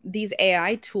these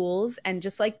AI tools and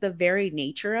just like the very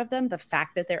nature of them, the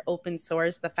fact that they're open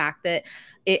source, the fact that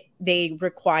they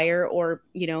require or,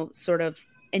 sort of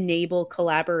enable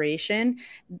collaboration,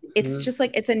 it's Mhm. just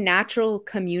like it's a natural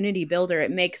community builder.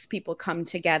 It makes people come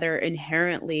together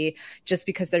inherently just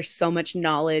because there's so much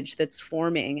knowledge that's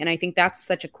forming. And I think that's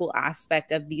such a cool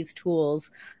aspect of these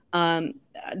tools,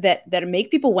 that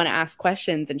make people want to ask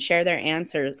questions and share their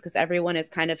answers because everyone is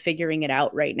kind of figuring it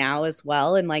out right now as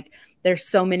well. And like there's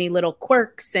so many little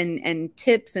quirks and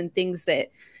tips and things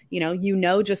that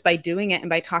just by doing it and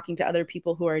by talking to other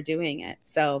people who are doing it.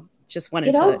 So just wanted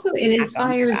It to also it tack on to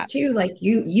inspires that. too. Like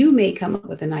you may come up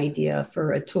with an idea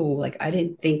for a tool. Like I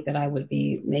didn't think that I would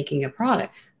be making a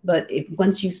product, but if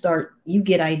once you start, you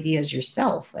get ideas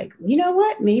yourself. Like you know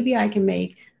what, maybe I can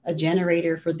make a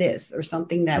generator for this or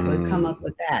something that would come Mm, up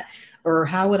with that. Or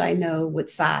how would I know what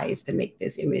size to make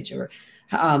this image or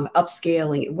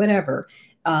upscaling, whatever.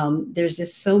 There's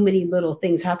just so many little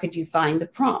things. How could you find the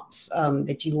prompts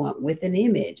that you want with an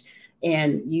image?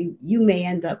 And you may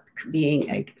end up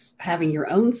being having your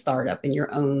own startup and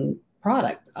your own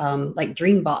product, like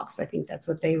Dreambox. I think that's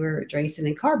what they were. Drayson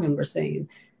and Carbon were saying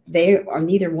they are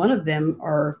neither one of them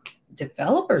are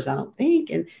developers, I don't think,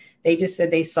 and they just said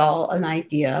they saw an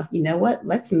idea. You know what?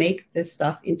 Let's make this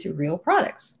stuff into real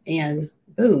products, and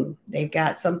boom, they've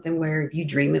got something where if you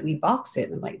dream it, we box it.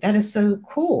 And I'm like, that is so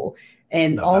cool.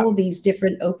 And love all that. of these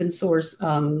different open source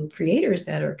creators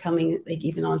that are coming, like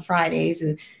even on Fridays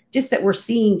and just that we're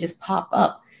seeing just pop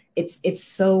up. It's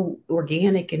so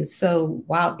organic and so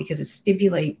wild because it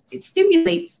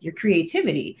stimulates your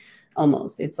creativity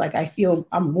almost. It's like I feel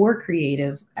I'm more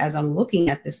creative as I'm looking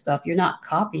at this stuff. You're not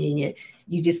copying it.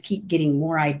 you just keep getting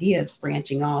more ideas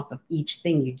branching off of each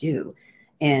thing you do.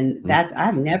 And that's,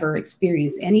 I've never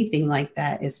experienced anything like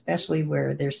that, especially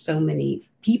where there's so many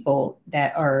people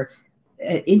that are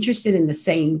interested in the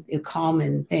same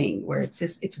common thing, where it's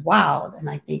just, it's wild. And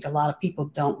I think a lot of people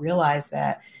don't realize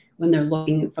that when they're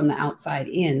looking from the outside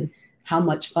in, how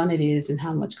much fun it is and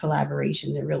how much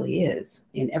collaboration there really is.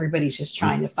 And everybody's just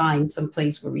trying to find some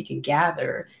place where we can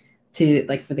gather to,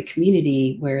 like, for the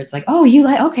community, where it's like, oh, you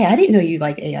like, okay, I didn't know you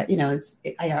like AI, you know, it's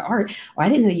AI art, or I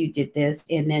didn't know you did this.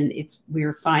 And then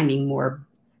we're finding more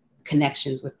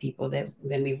connections with people than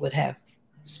we would have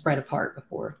spread apart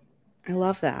before. I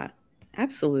love that.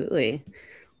 Absolutely.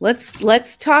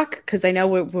 Let's talk, because I know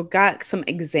we've got some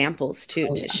examples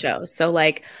to show. So,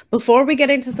 like, before we get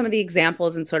into some of the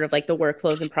examples and sort of like the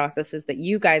workflows and processes that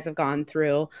you guys have gone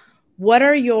through, what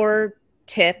are your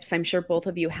tips? I'm sure both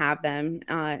of you have them.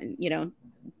 You know,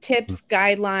 tips,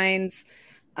 guidelines,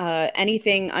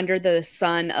 anything under the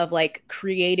sun of like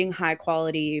creating high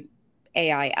quality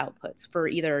AI outputs for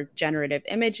either generative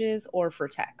images or for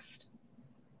text.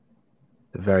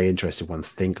 A very interesting one.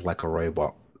 Think like a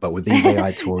robot. But with these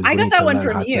AI tools, I got that one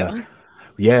from you.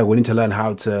 Yeah, we need to learn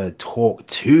how to talk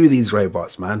to these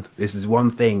robots, man. This is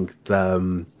one thing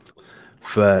because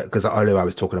earlier I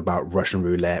was talking about Russian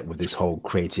roulette with this whole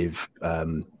creative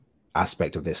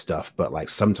aspect of this stuff. But like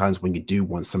sometimes when you do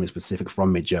want something specific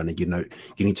from Midjourney,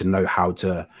 you need to know how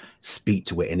to speak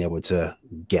to it and able to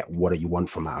get what you want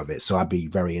from out of it. So I'd be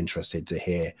very interested to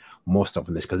hear more stuff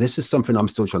on this, because this is something I'm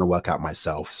still trying to work out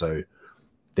myself. So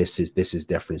this is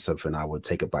definitely something I would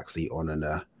take a backseat on, and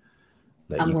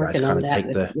let you guys kind of take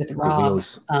with Rob,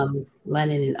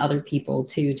 Lennon, and other people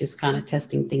too, just kind of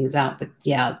testing things out. But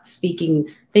yeah,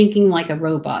 thinking like a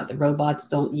robot. The robots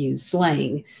don't use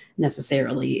slang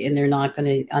necessarily, and they're not going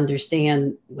to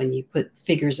understand when you put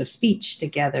figures of speech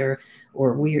together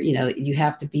or weird. You know, you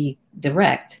have to be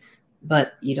direct,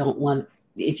 but you don't want,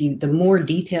 the more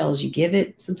details you give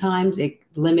it, sometimes it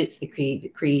limits the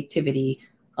creativity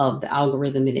of the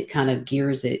algorithm, and it kind of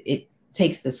gears it. It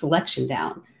takes the selection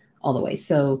down all the way.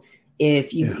 So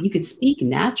if you could speak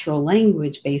natural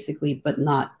language basically, but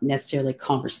not necessarily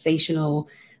conversational,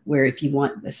 where if you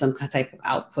want some type of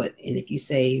output, and if you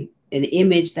say an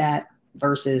image that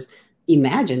versus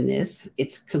imagine this,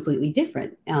 it's completely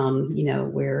different. You know,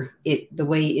 where the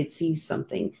way it sees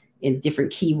something in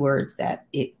different keywords that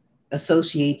it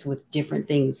associates with different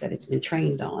things that it's been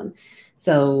trained on.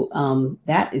 So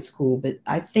that is cool. But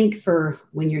I think for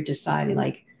when you're deciding,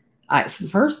 like,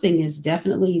 first thing is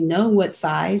definitely know what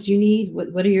size you need.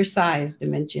 What are your size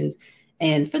dimensions?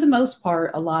 And for the most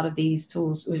part, a lot of these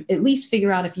tools, at least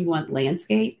figure out if you want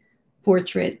landscape,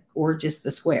 portrait, or just the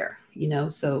square, you know,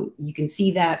 so you can see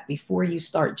that before you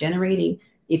start generating.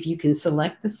 If you can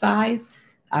select the size,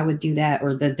 I would do that,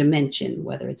 or the dimension,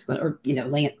 whether it's going, or, you know,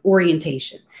 land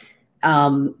orientation.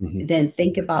 Then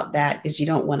think about that, because you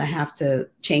don't want to have to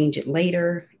change it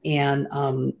later. And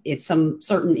it's some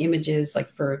certain images, like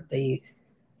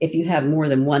if you have more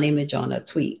than one image on a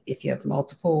tweet, if you have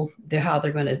multiple, how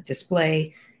they're going to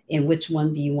display, and which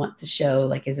one do you want to show?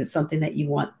 Like, is it something that you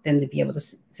want them to be able to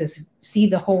see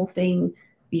the whole thing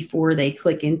before they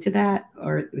click into that?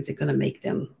 Or is it going to make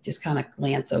them just kind of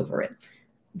glance over it?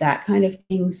 That kind of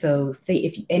thing. So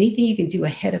if anything you can do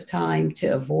ahead of time to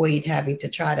avoid having to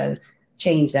try to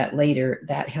change that later,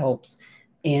 that helps.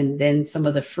 And then some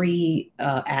of the free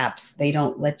apps, they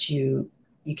don't let you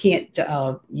can't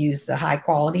use the high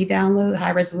quality download,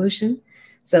 high resolution.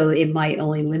 So it might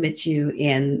only limit you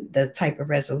in the type of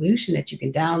resolution that you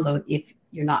can download if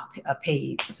you're not a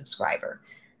paid subscriber.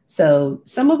 So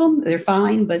some of them, they're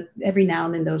fine, but every now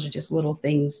and then those are just little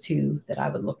things too that I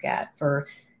would look at for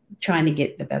trying to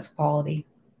get the best quality.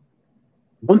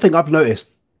 One thing I've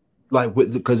noticed, like,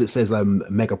 because it says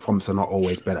mega prompts are not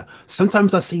always better.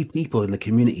 Sometimes I see people in the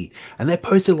community and they're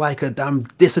posting like a damn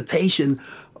dissertation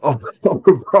of a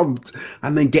prompt,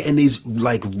 and then getting these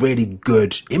like really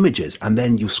good images, and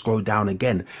then you scroll down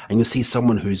again and you'll see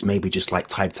someone who's maybe just like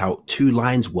typed out 2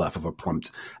 lines worth of a prompt,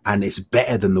 and it's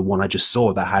better than the one I just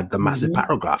saw that had the massive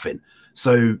paragraph in.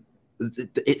 So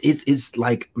it's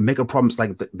like mega prompts,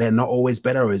 like they're not always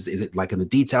better, or is it like in the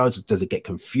details? Does it get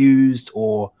confused?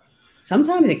 Or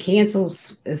sometimes it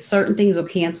cancels, certain things will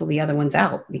cancel the other ones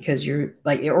out, because you're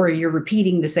like, or you're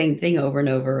repeating the same thing over and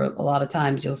over. A lot of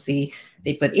times you'll see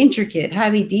they put intricate,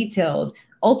 highly detailed,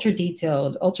 ultra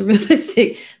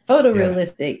realistic,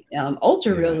 photorealistic,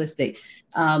 ultra realistic,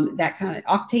 that kind of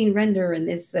octane render. And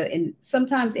this, and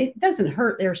sometimes it doesn't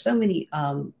hurt. There are so many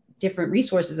different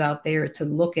resources out there to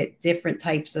look at different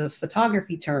types of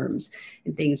photography terms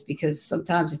and things, because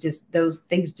sometimes those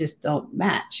things just don't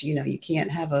match. You know, you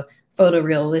can't have a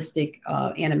photorealistic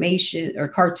animation or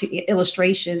cartoon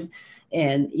illustration.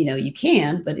 And, you know, you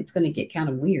can, but it's going to get kind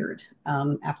of weird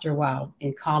after a while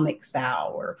in comic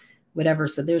style or whatever.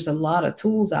 So there's a lot of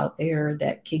tools out there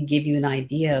that can give you an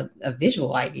idea, a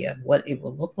visual idea of what it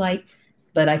will look like.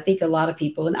 But I think a lot of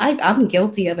people, and I'm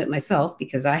guilty of it myself,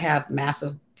 because I have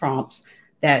massive prompts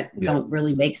that don't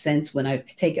really make sense when I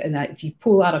take, and if you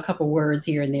pull out a couple words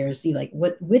here and there and see like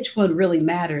which one really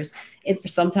matters. And for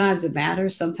sometimes it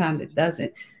matters, sometimes it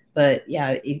doesn't. But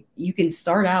yeah, if you can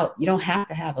start out, you don't have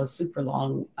to have a super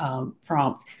long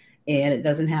prompt, and it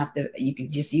doesn't have to, you can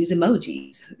just use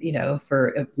emojis, you know, for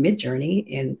a mid-journey.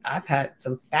 And I've had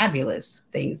some fabulous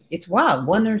things. It's wild.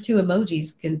 One or two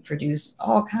emojis can produce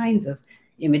all kinds of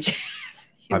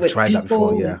images. I've tried that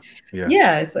before.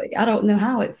 Yeah. It's like, I don't know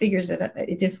how it figures it.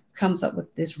 It just comes up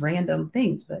with this random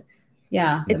things, but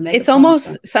yeah. It's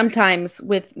almost sometimes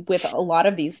with a lot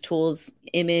of these tools,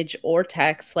 image or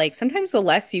text, like sometimes the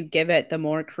less you give it, the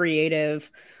more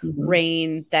creative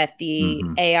reign that the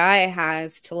AI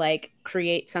has to like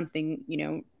create something, you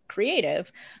know,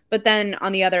 creative. But then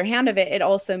on the other hand of it, it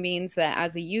also means that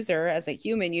as a user, as a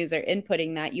human user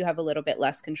inputting that, you have a little bit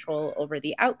less control over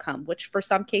the outcome, which for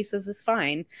some cases is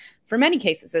fine. For many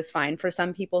cases is fine. For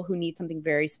some people who need something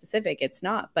very specific, it's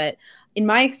not. But in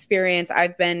my experience,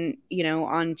 I've been, you know,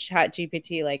 on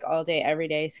ChatGPT like all day, every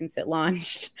day since it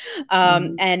launched.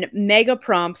 And mega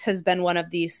prompts has been one of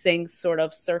these things sort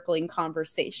of circling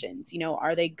conversations. You know,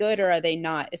 are they good or are they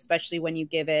not? Especially when you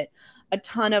give it a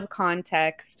ton of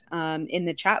context in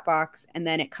the chat box, and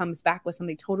then it comes back with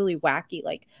something totally wacky,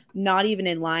 like not even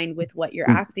in line with what you're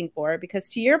asking for. Because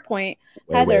to your point,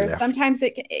 Heather, sometimes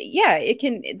it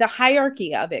can, the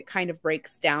hierarchy of it kind of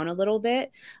breaks down a little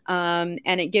bit, and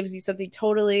it gives you something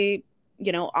totally,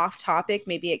 you know, off topic.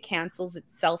 Maybe it cancels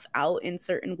itself out in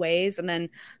certain ways. And then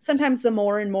sometimes the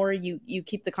more and more you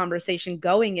keep the conversation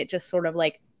going, it just sort of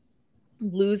like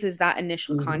loses that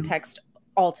initial context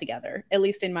altogether, at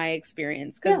least in my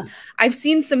experience. Because I've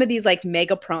seen some of these like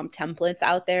mega prompt templates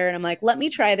out there, and I'm like, let me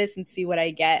try this and see what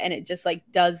I get. And it just like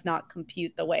does not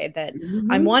compute the way that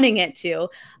I'm wanting it to.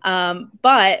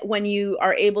 But when you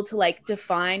are able to like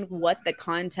define what the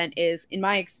content is, in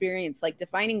my experience, like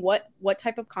defining what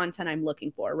type of content I'm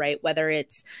looking for, right? Whether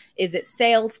is it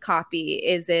sales copy?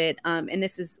 Is it, and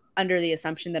this is under the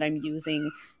assumption that I'm using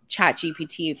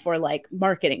ChatGPT for like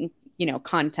marketing, you know,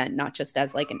 content, not just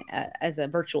as like as a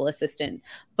virtual assistant.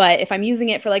 But if I'm using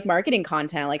it for like marketing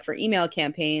content, like for email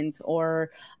campaigns or,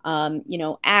 you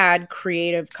know, ad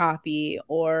creative copy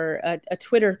or a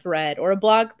Twitter thread or a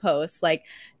blog post, like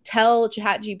tell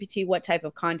ChatGPT what type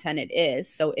of content it is.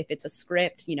 So if it's a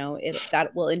script, you know,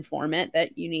 that will inform it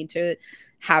that you need to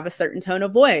have a certain tone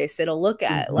of voice. It'll look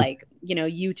at like, you know,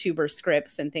 YouTuber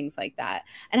scripts and things like that.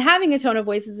 And having a tone of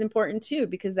voice is important too,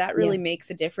 because that really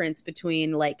makes a difference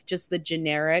between like just the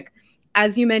generic,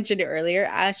 as you mentioned earlier,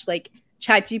 Ash, like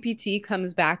ChatGPT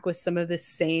comes back with some of the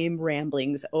same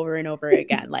ramblings over and over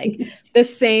again, like the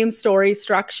same story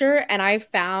structure. And I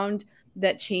found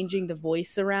that changing the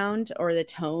voice around or the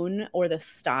tone or the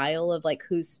style of like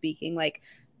who's speaking, like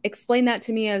explain that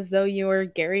to me as though you're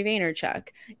Gary Vaynerchuk.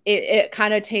 It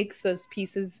kind of takes those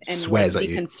pieces and swears like,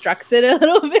 at deconstructs it a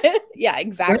little bit. Yeah,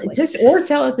 exactly. Or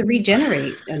tell it to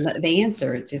regenerate and the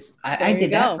answer. I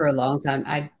did that for a long time.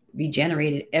 I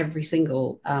regenerated every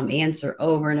single answer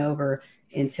over and over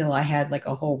until I had like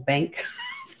a whole bank.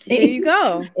 There you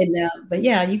go. And but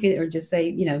yeah, you can, or just say,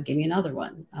 you know, give me another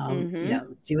one. You know,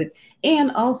 do it.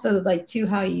 And also like too,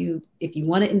 how you, if you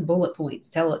want it in bullet points,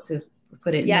 tell it to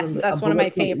put it in that's one of my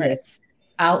favorites. List.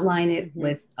 Outline it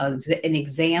with an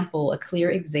example, a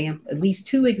clear example, at least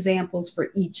 2 examples for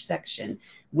each section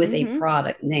with a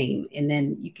product name. And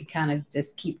then you can kind of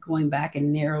just keep going back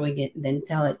and narrowing it, and then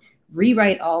tell it,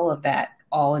 rewrite all of that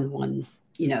all in one,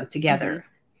 you know, together,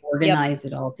 organize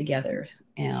it all together.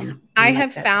 I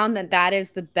have found that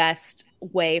is the best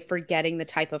way for getting the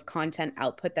type of content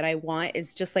output that I want,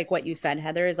 is just like what you said,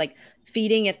 Heather, is like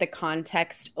feeding it the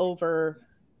context over,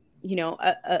 you know,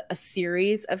 a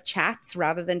series of chats,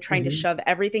 rather than trying to shove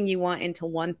everything you want into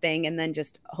one thing and then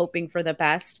just hoping for the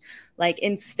best. Like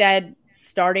instead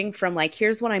starting from like,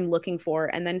 here's what I'm looking for,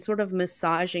 and then sort of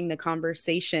massaging the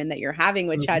conversation that you're having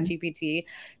with ChatGPT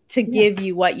to give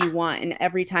you what you want. And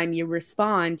every time you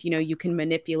respond, you know, you can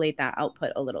manipulate that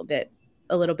output a little bit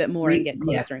more and get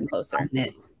closer and closer.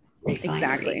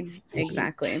 Exactly.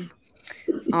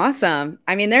 Awesome.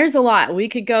 I mean, there's a lot we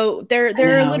could go there.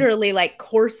 There are literally like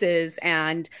courses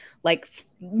and like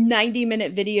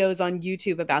 90-minute videos on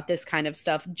YouTube about this kind of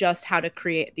stuff, just how to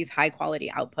create these high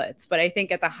quality outputs. But I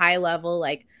think at the high level,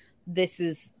 like this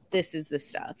is this is the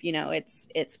stuff, you know,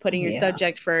 it's putting your Yeah.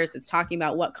 subject first. It's talking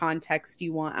about what context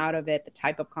you want out of it, the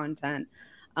type of content.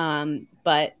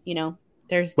 But you know,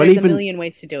 there's a million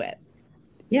ways to do it.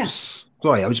 Yeah.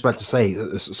 Sorry, I was about to say,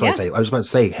 sorry, Yeah. Taylor, I was about to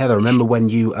say, Heather, remember when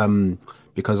you,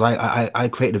 because I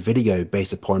created a video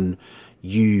based upon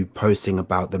you posting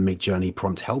about the Midjourney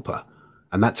prompt helper,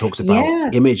 and that talks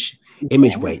about image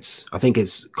weights. I think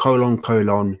it's colon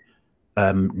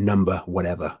number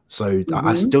whatever. So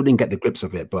I still didn't get the grips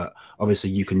of it, but obviously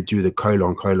you can do the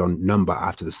colon number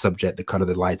after the subject, the color,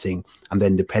 the lighting, and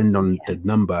then depending on the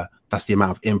number, that's the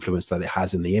amount of influence that it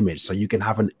has in the image. So you can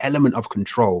have an element of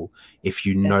control if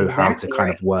you know how to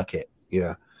kind of work it.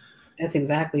 Yeah, that's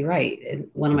exactly right. And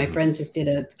one of my friends just did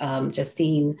a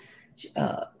Justine,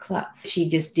 she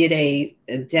just did a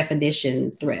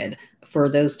definition thread for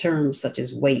those terms such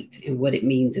as weight and what it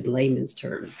means in layman's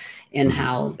terms, and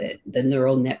how the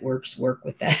neural networks work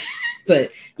with that.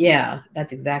 But yeah,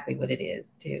 that's exactly what it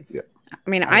is too. Yeah. I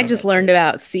mean, I just learned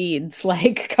about seeds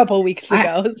like a couple weeks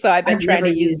ago, so I've been trying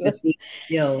to use the seed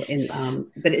still, and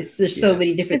but there's so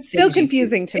many different. It's still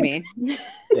confusing to me.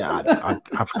 Yeah,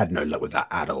 I've had no luck with that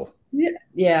at all.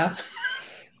 Yeah.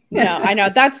 No, I know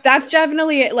that's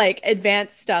definitely like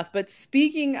advanced stuff. But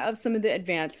speaking of some of the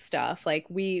advanced stuff, like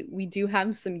we do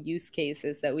have some use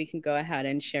cases that we can go ahead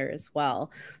and share as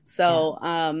well. So,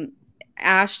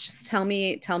 Ash, just tell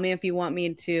me if you want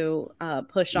me to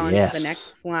push on to the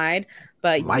next slide,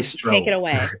 but Maestro. Take it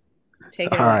away.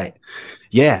 Take it All away. Right.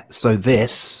 Yeah. So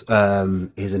this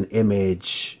is an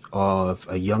image of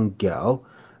a young girl.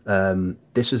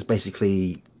 This is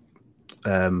basically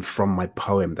from my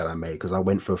poem that I made, because I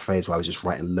went through a phase where I was just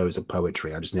writing loads of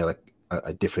poetry. I just need like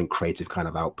a different creative kind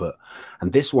of output.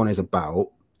 And this one is about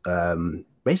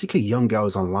basically young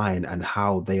girls online and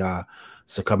how they are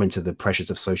succumbing to the pressures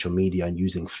of social media and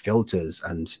using filters,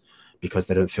 and because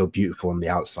they don't feel beautiful in the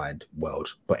outside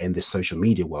world, but in this social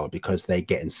media world, because they're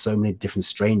getting so many different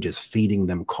strangers feeding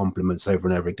them compliments over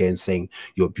and over again, saying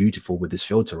you're beautiful with this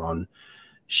filter on,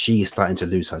 she is starting to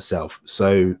lose herself.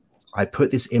 So I put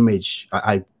this image,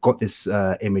 I got this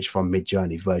image from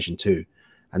Midjourney version 2.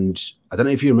 And I don't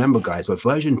know if you remember, guys, but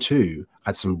version 2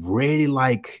 had some really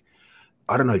like,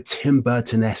 I don't know, Tim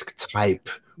Burton-esque type,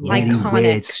 really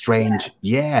weird, strange.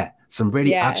 Yeah, some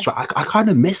really abstract. I kind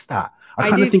of miss that. I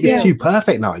kind of think it's too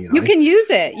perfect now, you know. You can use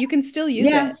it. You can still use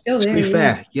it. Still there, to be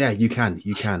fair, you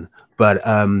can. But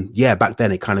yeah, back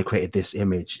then it kind of created this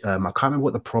image. I can't remember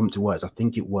what the prompt was. I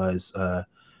think it was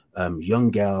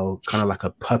young girl, kind of like a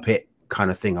puppet kind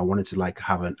of thing. I wanted to like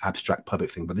have an abstract puppet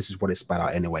thing, but this is what it spat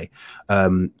out anyway.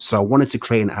 So I wanted to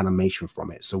create an animation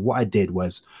from it. So what I did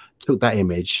was took that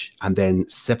image and then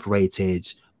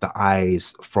separated the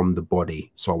eyes from the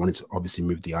body. So I wanted to obviously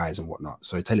move the eyes and whatnot.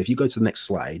 So Taylor, if you go to the next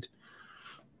slide.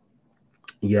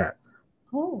 Yeah.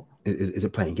 Oh. Is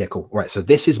it playing? Yeah, cool. All right. So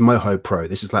this is Moho Pro.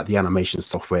 This is like the animation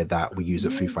software that we use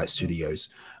at Free Fight Studios.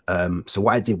 So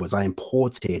what I did was I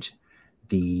imported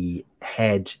the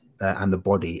head and the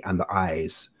body and the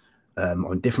eyes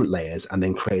on different layers, and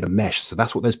then created a mesh. So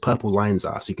that's what those purple lines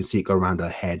are. So you can see it go around her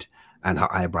head and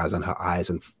her eyebrows and her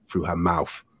eyes and through her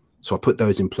mouth. So I put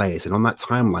those in place, and on that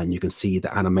timeline, you can see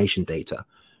the animation data.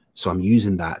 So I'm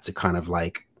using that to kind of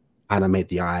like animate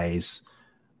the eyes,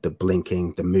 the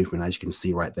blinking, the movement, as you can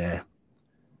see right there.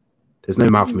 There's no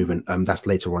mouth movement. That's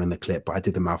later on in the clip, but I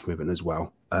did the mouth movement as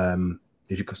well.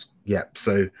 If you could, yeah.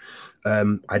 So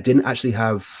I didn't actually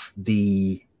have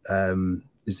the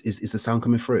is the sound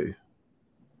coming through?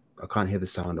 I can't hear the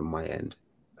sound on my end.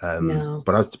 No.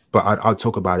 But I'll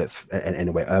talk about it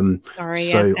anyway. Sorry,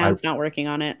 so sound's not working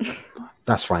on it.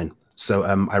 That's fine. So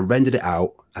I rendered it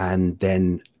out and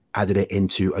then added it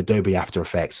into Adobe After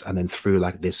Effects, and then threw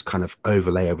like this kind of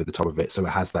overlay over the top of it, so it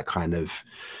has that kind of,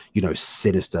 you know,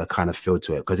 sinister kind of feel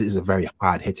to it, because it is a very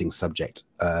hard hitting subject.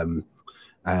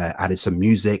 Added some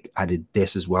music, added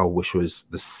this as well, which was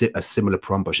a similar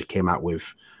prompt, but she came out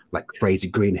with like crazy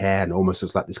green hair and almost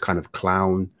looks like this kind of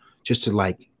clown, just to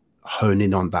like hone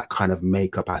in on that kind of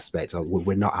makeup aspect of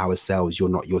we're not ourselves, you're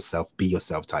not yourself, be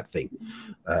yourself type thing.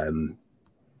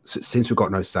 Since we've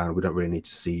got no sound, we don't really need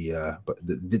to see, but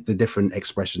the different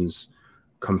expressions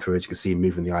come through, as you can see,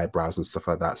 moving the eyebrows and stuff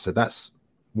like that. So that's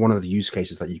one of the use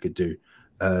cases that you could do.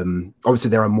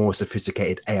 Obviously, there are more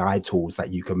sophisticated AI tools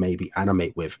that you can maybe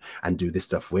animate with and do this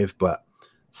stuff with. But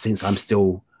since I'm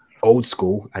still old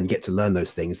school and get to learn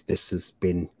those things, this has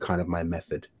been kind of my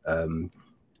method.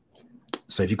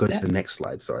 So if you go to the next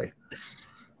slide, sorry.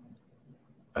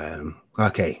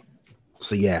 Okay.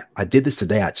 So yeah, I did this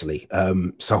today actually.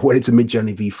 So I went into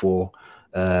Midjourney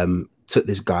V4, took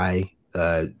this guy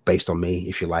based on me,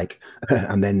 if you like,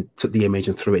 and then took the image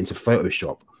and threw it into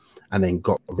Photoshop. and then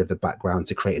got rid of the background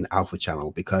to create an alpha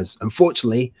channel, because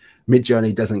unfortunately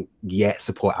Midjourney doesn't yet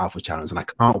support alpha channels, and I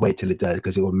can't wait till it does,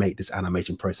 because it will make this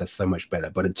animation process so much better.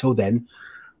 But until then,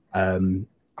 I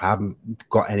haven't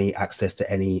got any access to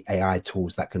any AI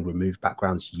tools that can remove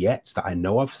backgrounds yet that I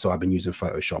know of. So I've been using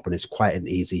Photoshop, and it's quite an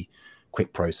easy,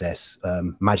 quick process.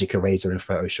 Magic eraser in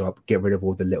Photoshop, get rid of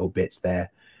all the little bits there,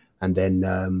 and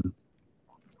then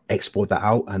export that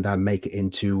out, and then make it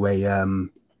into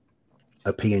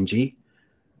a PNG.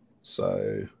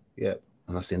 So yeah,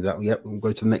 and I see that. Yep, we'll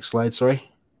go to the next slide.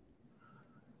 Sorry.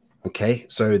 Okay,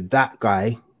 so that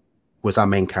guy was our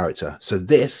main character. So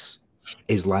this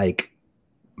is like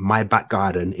my back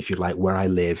garden, if you like, where I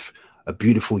live, a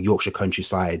beautiful Yorkshire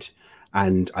countryside.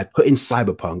 And I put in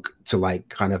cyberpunk to like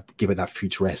kind of give it that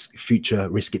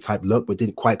futuristic type look, but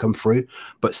didn't quite come through.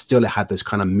 But still, it had this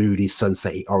kind of moody,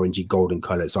 sunsetty, orangey, golden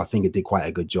color. So I think it did quite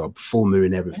a good job. Full moon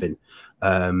and everything.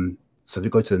 So if we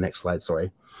go to the next slide,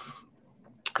 sorry.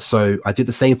 So I did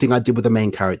the same thing I did with the main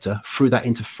character, threw that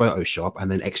into Photoshop, and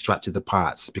then extracted the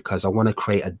parts, because I want to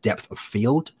create a depth of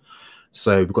field.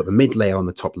 So we've got the mid layer on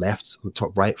the top left, on the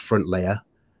top right, front layer,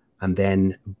 and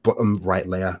then bottom right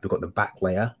layer, we've got the back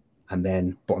layer. And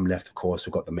then bottom left, of course,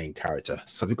 we've got the main character.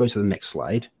 So if we go to the next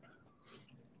slide.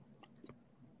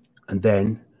 And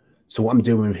then, so what I'm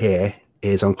doing here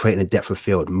is I'm creating a depth of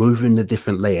field, moving the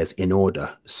different layers in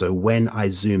order. So when I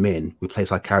zoom in, we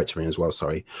place our character in as well,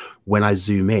 sorry. When I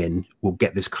zoom in, we'll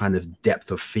get this kind of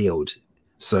depth of field.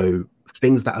 So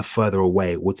things that are further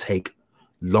away will take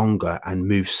longer and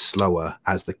move slower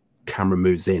as the camera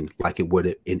moves in, like it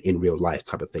would in real life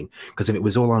type of thing. Because if it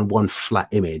was all on one flat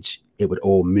image, it would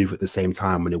all move at the same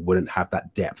time, and it wouldn't have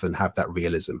that depth and have that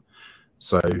realism.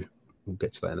 So we'll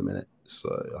get to that in a minute.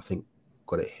 So I think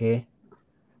got it here.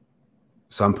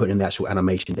 So I'm putting in the actual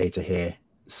animation data here,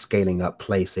 scaling up,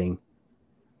 placing,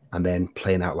 and then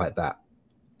playing out like that.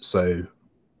 So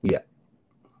yeah.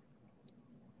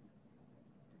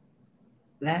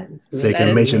 So you can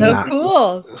imagine that.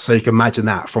 Cool. So you can imagine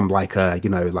that from like a,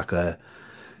 you know, like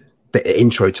the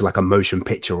intro to like a motion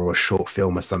picture or a short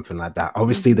film or something like that.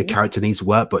 Obviously the character needs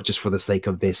work, but just for the sake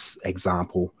of this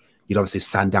example, you'd obviously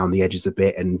sand down the edges a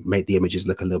bit and make the images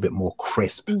look a little bit more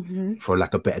crisp, for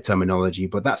like a better terminology.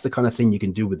 But that's the kind of thing you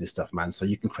can do with this stuff, man. So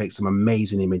you can create some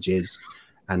amazing images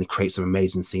and create some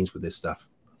amazing scenes with this stuff.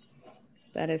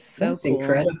 That is so That's cool.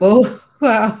 incredible.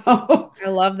 Wow. I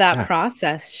love that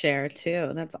process share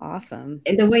too. That's awesome.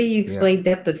 And the way you explained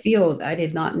depth of field, I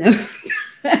did not know.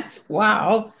 That's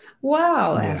wow.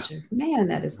 Wow, Asher. Man,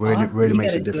 that is really, awesome. really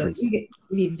makes a difference. You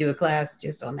need to do a class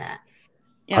just on that.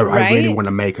 Yeah, I really want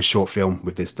to make a short film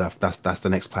with this stuff. That's the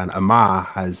next plan. Amar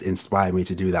has inspired me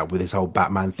to do that with this whole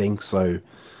Batman thing. So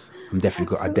I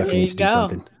definitely need to do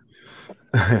something.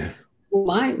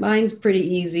 Well, mine's pretty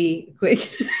easy, quick,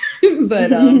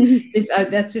 but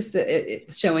that's just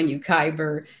showing you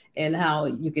Kyber and how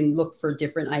you can look for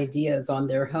different ideas on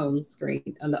their home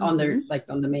screen, on their like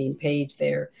on the main page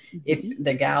there, if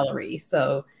the gallery.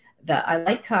 So I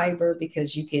like Kyber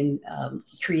because you can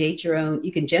create your own.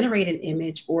 You can generate an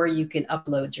image, or you can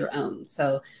upload your own.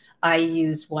 So I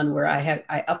use one where I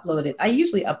uploaded. I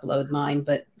usually upload mine,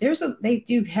 but they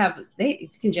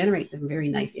can generate some very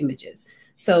nice images.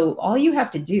 So all you have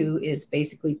to do is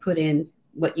basically put in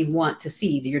what you want to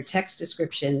see, your text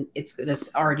description. It's going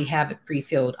to already have it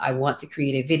pre-filled. I want to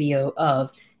create a video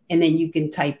of, and then you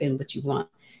can type in what you want.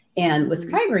 And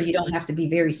with Kyber, you don't have to be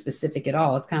very specific at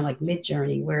all. It's kind of like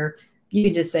Midjourney, where you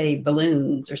can just say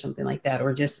balloons or something like that,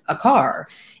 or just a car,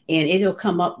 and it'll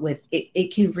come up with it.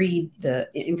 It can read the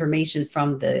information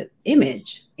from the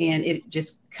image, and it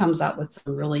just comes out with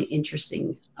some really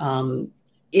interesting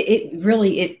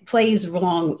it plays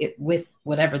along with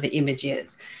whatever the image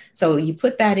is. So you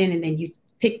put that in, and then you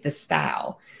pick the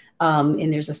style.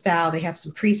 And there's a style, they have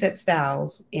some preset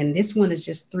styles, and this one is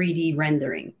just 3D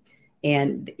rendering.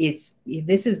 And this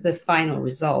is the final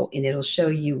result, and it'll show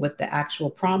you what the actual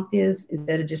prompt is.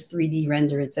 Instead of just 3D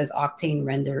render, it says Octane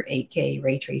render, 8K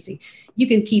ray tracing. You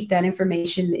can keep that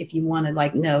information if you want to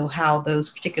like know how those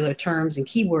particular terms and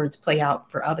keywords play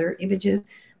out for other images.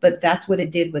 But that's what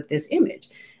it did with this image.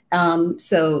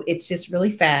 So it's just really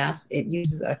fast. It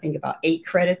uses, I think, about 8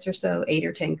 credits or so, 8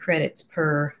 or 10 credits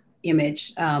per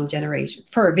image generation,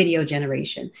 for video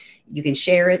generation. You can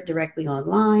share it directly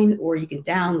online, or you can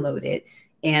download it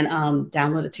and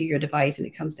download it to your device, and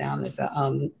it comes down as a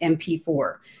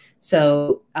MP4.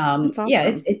 So awesome.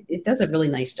 Yeah, it does a really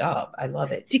nice job. I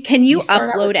love it. Can you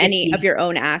upload any of your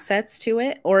own assets to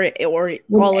it, or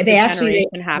all of the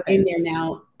generation happens in there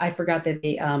now? I forgot that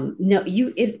they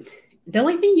the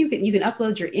only thing you can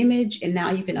upload your image, and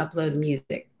now you can upload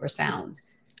music or sound.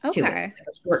 to it, Okay. like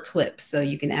a short clip. So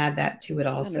you can add that to it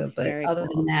That also. is But very other than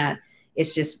cool. that,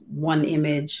 it's just one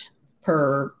image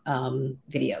per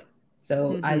video.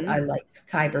 So I like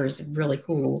Kyber is really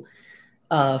cool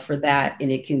for that,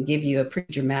 and it can give you a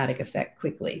pretty dramatic effect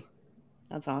quickly.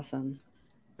 That's awesome.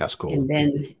 That's cool. And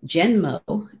then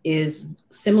Genmo is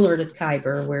similar to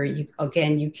Kyber, where you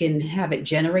can have it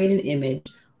generate an image,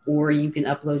 or you can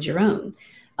upload your own.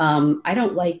 I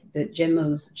don't like the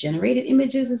Genmo's generated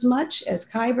images as much as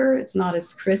Kyber. It's not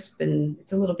as crisp and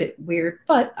it's a little bit weird,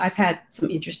 but I've had some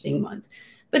interesting ones.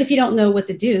 But if you don't know what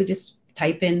to do, just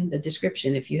type in the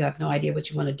description if you have no idea what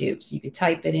you want to do. So you can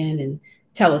type it in and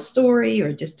tell a story,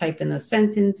 or just type in a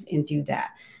sentence and do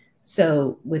that.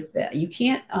 So with that, you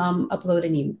can't upload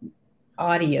any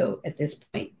audio at this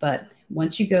point, but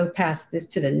once you go past this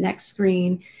to the next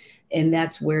screen, and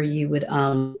that's where you would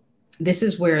this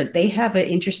is where they have an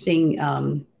interesting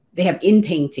they have in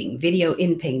painting, video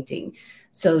in painting,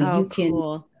 so Oh, you can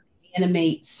cool.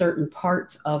 animate certain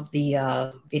parts of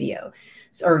the video,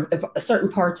 or certain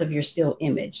parts of your still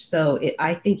image. So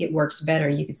I think it works better.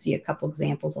 You can see a couple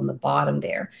examples on the bottom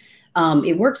there.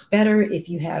 It works better if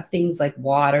you have things like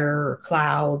water or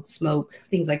clouds, smoke,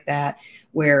 things like that,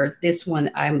 where this one,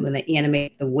 I'm going to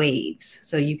animate the waves.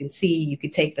 So you can see, you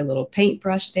could take the little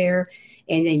paintbrush there,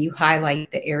 and then you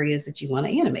highlight the areas that you want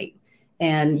to animate.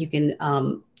 And you can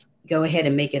go ahead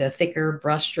and make it a thicker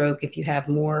brush stroke if you have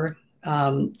more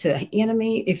to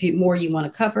animate, if you more you want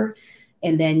to cover.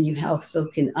 And then you also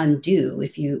can undo.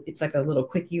 If you, it's like a little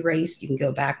quick erase, you can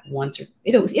go back once, or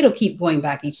it'll keep going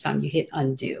back each time you hit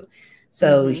undo.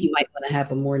 So if you might want to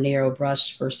have a more narrow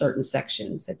brush for certain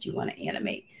sections that you want to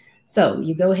animate. So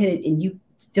you go ahead and you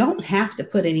don't have to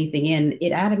put anything in.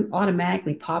 It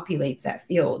automatically populates that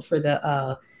field for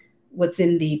the what's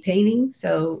in the painting,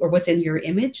 so, or what's in your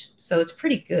image. So it's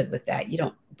pretty good with that. You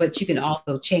don't, but you can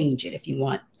also change it if you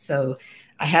want. So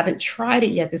I haven't tried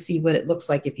it yet to see what it looks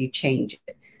like if you change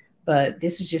it. But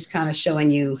this is just kind of showing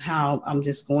you how I'm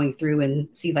just going through and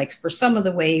see, like for some of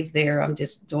the waves there, I'm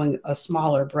just doing a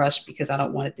smaller brush because I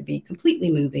don't want it to be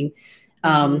completely moving.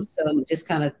 So I'm just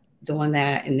kind of doing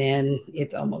that, and then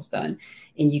it's almost done.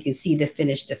 And you can see the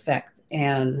finished effect.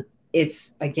 And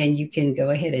it's, again, you can go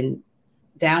ahead and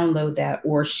download that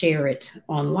or share it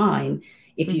online.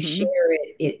 If you share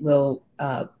it, it will,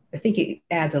 I think it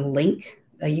adds a link,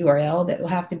 a URL that will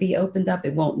have to be opened up.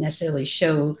 It won't necessarily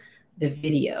show the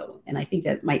video. And I think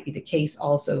that might be the case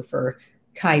also for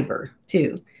Kyber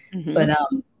too. But,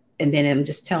 and then I'm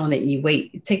just telling it, you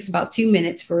wait, it takes about 2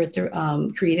 minutes for it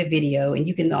to create a video. And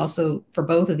you can also, for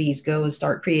both of these, go and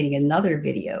start creating another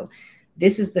video.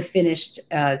 This is the finished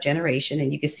generation,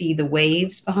 and you can see the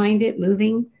waves behind it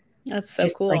moving. That's so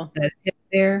just cool. like the tip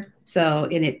there. So,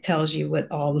 and it tells you what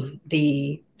all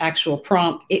the actual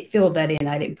prompt, it filled that in.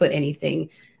 I didn't put anything.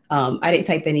 I didn't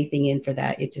type anything in for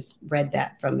that. It just read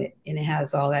that from it, and it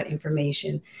has all that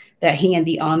information. That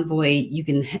handy envoy, you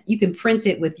can print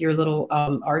it with your little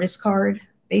artist card.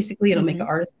 Basically, it'll make an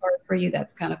artist card for you.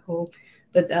 That's kind of cool.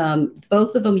 But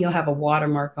both of them, you'll have a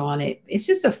watermark on it. It's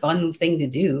just a fun thing to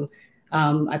do.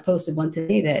 I posted one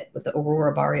today that with the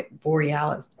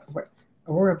Borealis.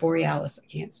 Aurora Borealis, I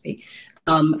can't speak.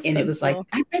 And it was like,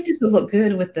 I bet this will look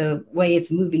good with the way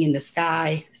it's moving in the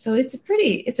sky. So it's a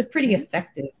pretty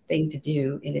effective thing to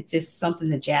do. And it's just something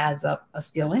to jazz up a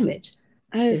still image.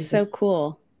 That is so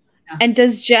cool. Yeah. And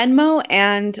does Genmo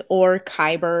and or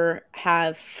Kyber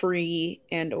have free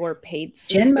and or paid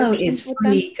subscriptions? Genmo is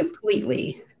free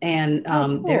completely. And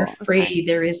cool. they're free. Okay.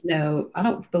 There is no, I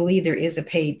don't believe there is a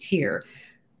paid tier.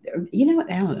 You know what?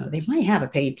 I don't know. They might have a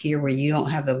paid tier where you don't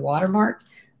have the watermark,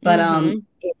 but and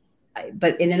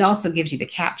it also gives you the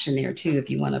caption there too if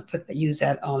you want to use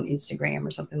that on Instagram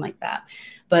or something like that.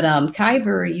 But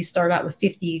Kyber, you start out with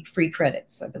 50 free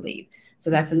credits, I believe. So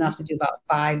that's enough to do about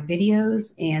 5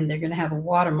 videos, and they're going to have a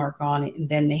watermark on it, and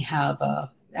then they have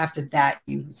after that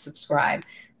you subscribe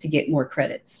to get more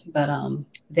credits. But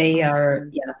they are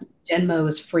Genmo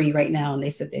is free right now, and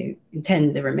they said they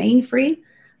intend to remain free.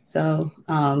 So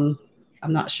I'm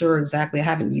not sure exactly.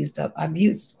 I've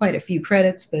used quite a few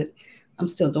credits, but I'm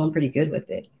still doing pretty good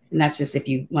with it. And that's just if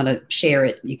you want to share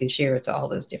it, you can share it to all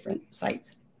those different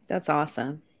sites. That's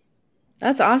awesome.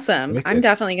 That's awesome. I'm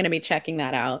definitely going to be checking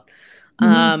that out.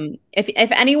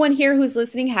 If anyone here who's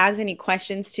listening has any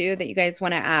questions too that you guys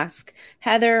want to ask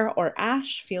Heather or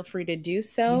Ash, feel free to do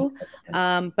so. But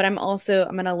I'm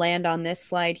going to land on this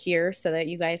slide here so that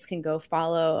you guys can go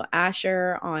follow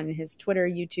Asher on his Twitter,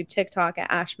 YouTube, TikTok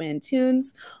at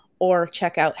AshmanTunes, or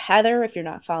check out Heather if you're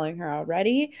not following her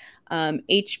already.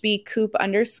 HB Coop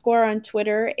 _ on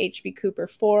Twitter, HB Cooper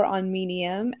 4 on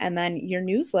Medium, and then your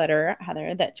newsletter,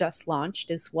 Heather, that just launched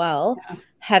as well. Yeah.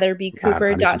 I need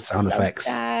some sound effects.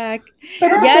 HeatherBCooper.substack.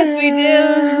 Yes, we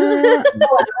do.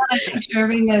 Make sure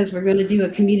everybody knows we're going to do a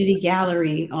community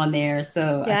gallery on there.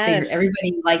 So I figured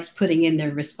everybody likes putting in their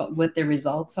what their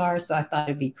results are. So I thought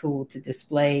it'd be cool to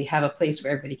display, have a place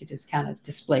where everybody could just kind of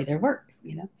display their work.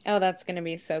 You know? Oh, that's going to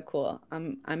be so cool.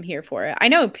 I'm here for it. I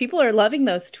know people are loving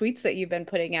those tweets that you've been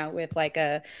putting out with like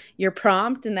your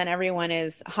prompt, and then everyone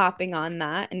is hopping on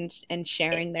that and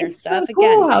sharing their stuff. So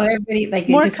cool how everybody like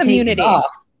more it just community takes off.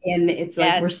 And it's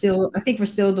like I think we're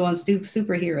still doing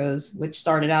superheroes, which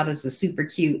started out as a super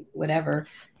cute whatever,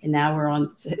 and now we're on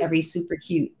every super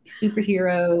cute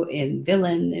superhero and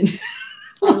villain. And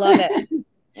I love it.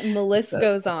 And the list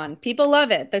goes on. People love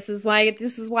it. This is why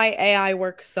AI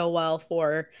works so well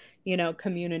for, you know,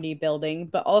 community building,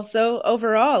 but also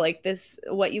overall, like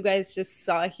what you guys just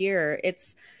saw here,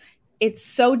 it's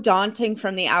so daunting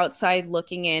from the outside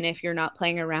looking in if you're not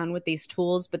playing around with these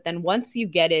tools. But then once you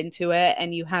get into it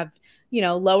and you have, you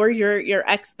know, lower your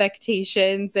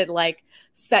expectations and like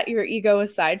set your ego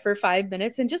aside for 5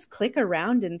 minutes and just click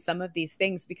around in some of these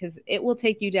things, because it will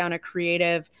take you down a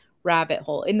creative rabbit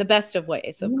hole in the best of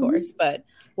ways, of course. But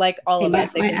like all of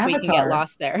us, I think we can get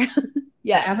lost there.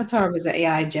 Yes. The avatar was an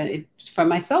AI for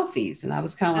my selfies. And I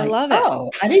was kind of like, I love it.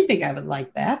 Oh, I didn't think I would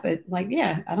like that. But like,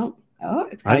 yeah,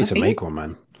 I need to make one,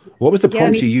 man. What was the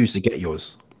prompt you used to get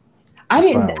yours? I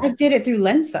did it through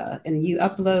Lensa, and you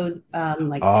upload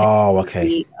like. Oh,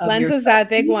 okay. Lensa's that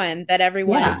big one that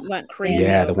everyone went crazy.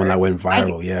 Yeah, the one that went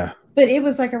viral. Yeah. But it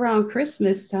was like around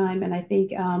Christmas time, and I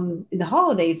think in the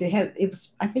holidays it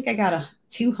was. I think I got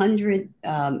 200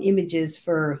 images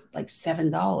for like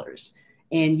 $7,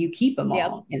 and you keep them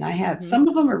all. And I have some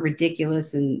of them are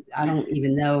ridiculous, and I don't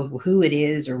even know who it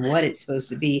is or what it's supposed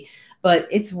to be. But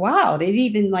it's wow. They've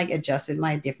even like adjusted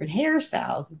my different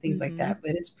hairstyles and things like that.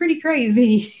 But it's pretty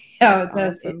crazy how it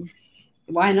does it.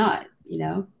 Why not? You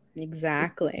know?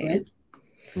 Exactly.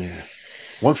 Yeah.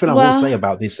 One thing I will say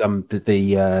about this,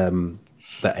 the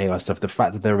AI stuff, the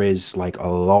fact that there is like a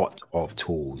lot of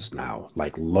tools now,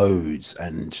 like loads,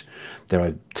 and there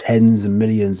are tens of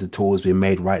millions of tools being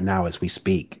made right now as we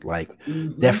speak. Like,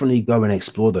 definitely go and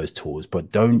explore those tools,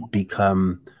 but don't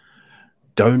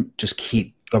just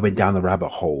keep going down the rabbit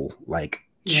hole. Like,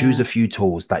 choose a few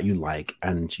tools that you like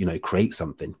and, you know, create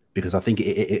something. Because I think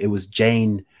it was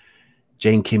Jane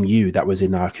Kim Yu that was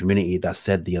in our community that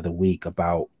said the other week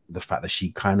about the fact that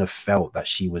she kind of felt that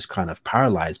she was kind of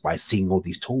paralyzed by seeing all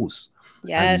these tools.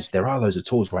 Yes. And there are loads of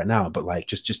tools right now, but like,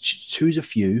 just choose a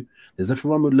few. There's nothing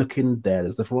wrong with looking there.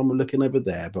 There's nothing wrong with looking over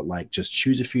there, but like, just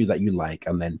choose a few that you like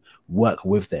and then work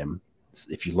with them.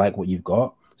 If you like what you've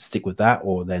got, stick with that,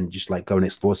 or then just like go and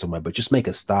explore somewhere, but just make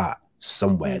a start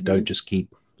somewhere. Don't just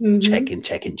keep checking.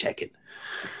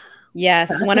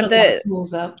 Yes. So one of the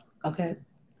tools up. Okay.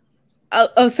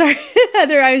 Oh, sorry,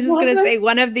 Heather. I was just going to say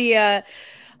one of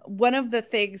the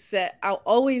things that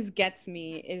always gets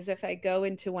me is if I go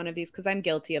into one of these, because I'm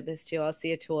guilty of this too. I'll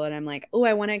see a tool and I'm like, oh,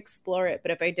 I want to explore it.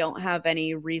 But if I don't have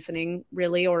any reasoning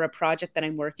really, or a project that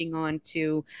I'm working on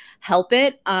to help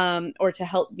it, or to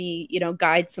help me, you know,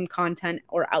 guide some content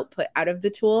or output out of the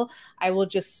tool, I will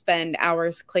just spend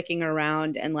hours clicking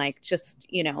around and like, just,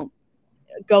 you know,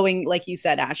 going, like you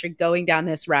said, Asher, going down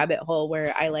this rabbit hole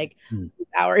where I like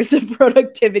hours of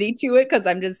productivity to it, because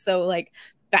I'm just so like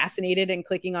fascinated and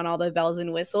clicking on all the bells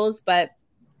and whistles. But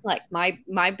like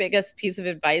my biggest piece of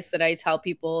advice that I tell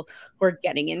people who are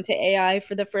getting into AI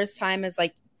for the first time is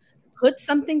like, put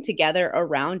something together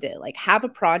around it. Like, have a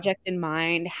project in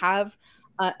mind, have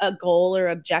a goal or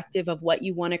objective of what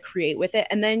you want to create with it,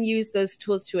 and then use those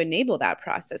tools to enable that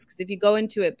process. Because if you go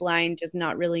into it blind, just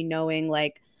not really knowing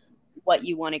like what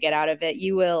you want to get out of it,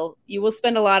 you will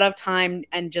spend a lot of time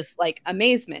and just like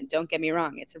amazement. Don't get me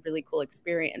wrong, it's a really cool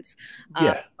experience.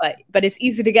 But it's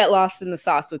easy to get lost in the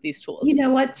sauce with these tools. You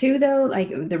know what too though,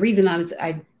 like the reason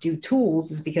I do tools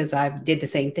is because I did the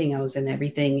same thing. I was in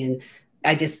everything, and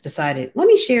I just decided, let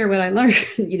me share what I learned,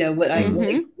 you know, what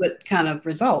kind of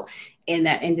result, and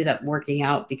that ended up working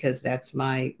out because that's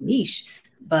my niche.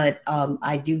 But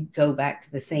I do go back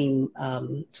to the same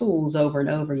tools over and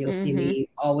over. You'll see me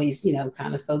always, you know,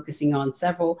 kind of focusing on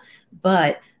several.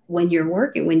 But when you're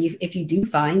working, if you do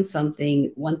find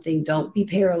something, one thing, don't be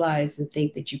paralyzed and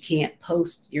think that you can't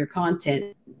post your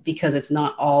content because it's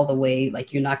not all the way,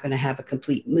 like you're not going to have a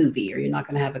complete movie or you're not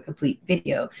going to have a complete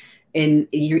video. And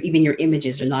even your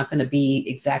images are not going to be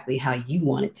exactly how you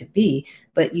want it to be,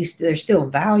 but there's still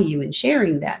value in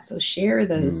sharing that. So share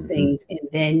those things, and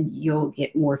then you'll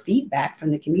get more feedback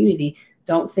from the community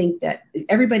don't think that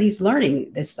everybody's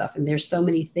learning this stuff. And there's so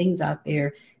many things out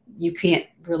there, you can't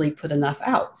really put enough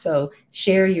out. So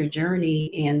share your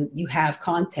journey, and you have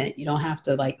content. You don't have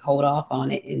to like hold off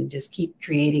on it, and just keep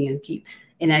creating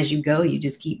and as you go, you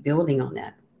just keep building on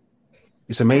that.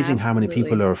 It's amazing how many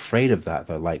Absolutely. people are afraid of that,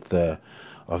 though, like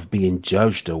of being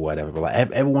judged or whatever. But like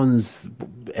everyone's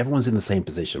in the same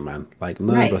position, man. Like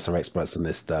none of Right. us are experts in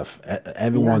this stuff. Yeah.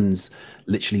 Everyone's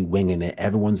literally winging it.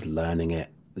 Everyone's learning it.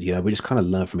 You know, we just kind of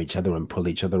learn from each other and pull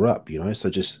each other up. You know, so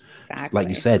just like you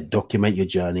Exactly. said, document your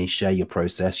journey, share your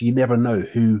process. You never know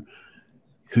who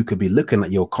could be looking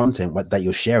at your content that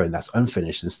you're sharing that's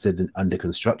unfinished and still under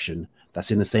construction,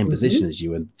 that's in the same position Mm-hmm. as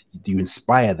you, and you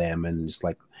inspire them, and it's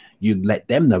like you let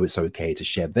them know it's okay to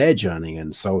share their journey,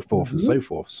 and so forth and Mm-hmm. so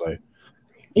forth. So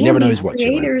you never And know these who's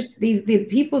watching, man. creators, the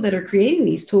people that are creating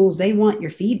these tools, they want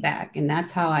your feedback, and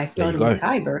that's how I There you started with go.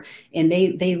 Kyber.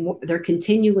 And they're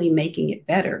continually making it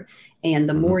better. And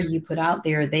the Hmm. more you put out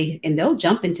there, they'll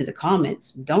jump into the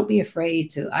comments. Don't be afraid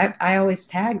to. I always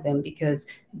tag them, because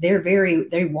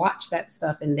they watch that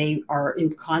stuff, and they are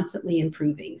constantly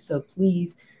improving. So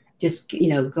please, just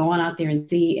go on out there and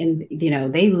see. And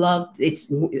they love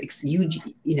it's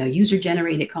user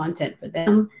generated content for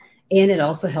them, and it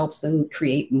also helps them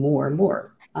create more and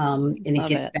more, and it Love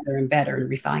gets it. better and better and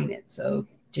refine it. So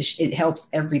just it helps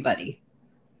everybody.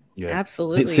 Yeah.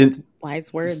 Absolutely. Synth,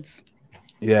 Wise words.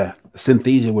 yeah,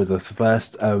 Synthesia was the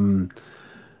first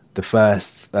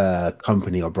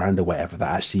company or brand or whatever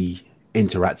that actually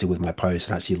interacted with my post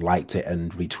and actually liked it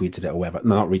and retweeted it or whatever.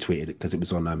 No, not retweeted it, because it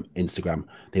was on Instagram.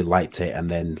 They liked it and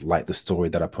then liked the story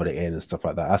that I put it in and stuff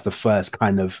like that. That's the first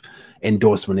kind of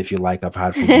endorsement, if you like, I've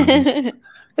had from one of these But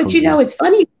companies. it's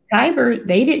funny. Kyber,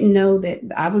 they didn't know that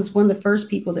I was one of the first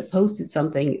people that posted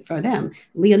something for them.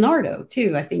 Leonardo,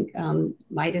 too. I think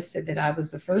Midas said that I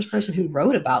was the first person who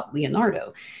wrote about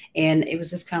Leonardo. And it was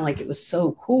just kind of like, it was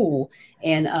so cool.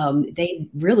 And they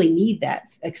really need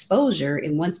that exposure.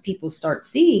 And once people start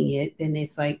seeing it, then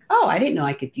it's like, oh, I didn't know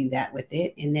I could do that with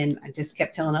it. And then I just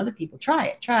kept telling other people, try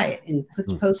it, and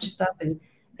Hmm. post your stuff. And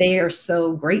they are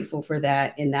so grateful for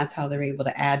that, and that's how they're able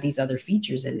to add these other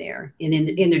features in there, and in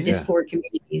their Mhm. Yeah, Discord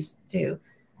communities too.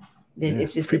 yeah.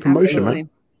 It's just Free it's promotion, man. amazing. Absolutely.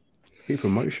 Free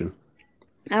promotion.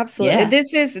 Absolutely. Yeah.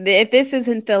 This is if this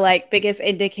isn't the like biggest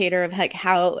indicator of like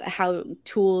how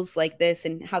tools like this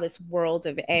and how this world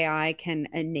of AI can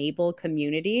enable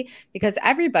community, because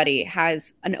everybody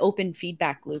has an open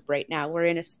feedback loop right now. We're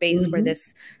in a space where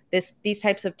Mm-hmm. these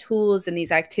types of tools and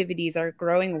these activities are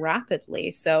growing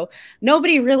rapidly. So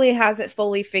nobody really has it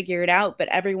fully figured out, but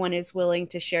everyone is willing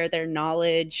to share their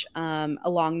knowledge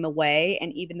along the way.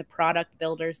 And even the product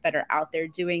builders that are out there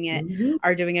doing it Mm-hmm.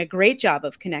 are doing a great job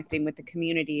of connecting with the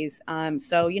communities.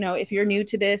 So, if you're new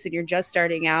to this and you're just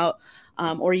starting out,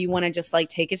 or you want to just like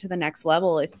take it to the next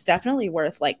level, it's definitely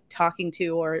worth like talking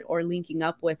to or linking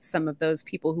up with some of those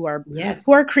people who are Yes.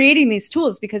 creating these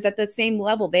tools, because at the same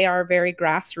level, they are very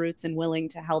grassroots and willing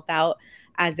to help out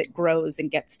as it grows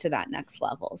and gets to that next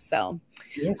level. So,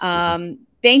 Yes.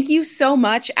 thank you so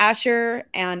much, Asher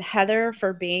and Heather,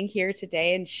 for being here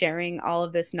today and sharing all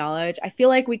of this knowledge. I feel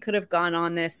like we could have gone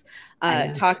on this I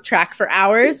know. talk track for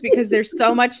hours because there's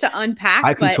so much to unpack.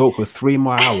 I can But talk for 3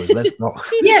 more hours. Let's go.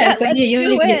 Yeah. yeah, So let's you don't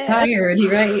do even get it. tired,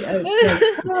 right?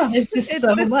 It's like, oh, there's just It's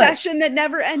so the much. session that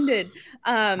never ended.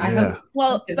 I Yeah.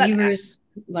 hope the But viewers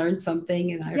learned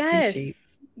something, and I appreciate.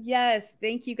 yes.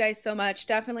 Thank you guys so much.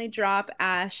 Definitely drop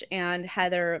Ash and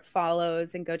Heather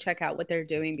follows and go check out what they're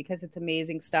doing, because it's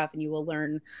amazing stuff and you will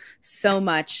learn so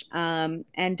much. And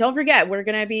don't forget, we're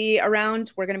going to be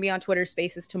around. We're going to be on Twitter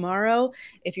Spaces tomorrow.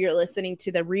 If you're listening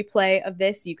to the replay of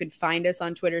this, you can find us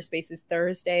on Twitter Spaces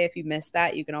Thursday. If you missed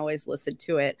that, you can always listen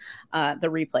to it, the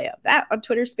replay of that on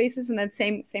Twitter Spaces. And then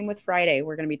same with Friday.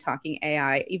 We're going to be talking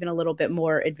AI, even a little bit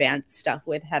more advanced stuff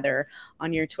with Heather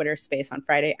on your Twitter space on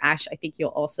Friday. Ash, I think you'll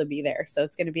also be there. So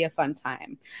it's going to be a fun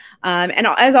time. And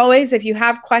as always, if you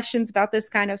have questions about this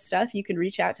kind of stuff, you can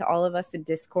reach out to all of us in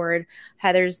Discord.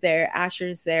 Heather's there,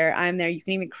 Asher's there, I'm there. You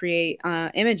can even create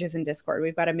images in Discord.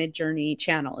 We've got a Midjourney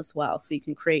channel as well, so you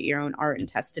can create your own art and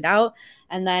test it out.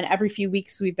 And then every few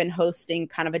weeks, we've been hosting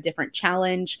kind of a different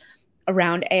challenge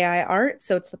around AI art.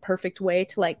 So it's the perfect way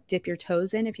to like dip your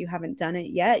toes in. If you haven't done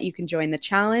it yet, you can join the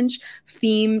challenge.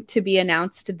 Theme to be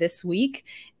announced this week.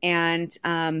 And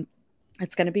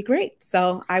it's going to be great.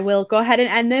 So I will go ahead and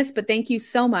end this, but thank you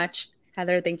so much,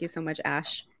 Heather. Thank you so much,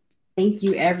 Ash. Thank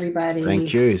you, everybody.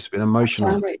 Thank you. It's been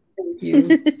emotional. Thank you.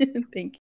 Thank you.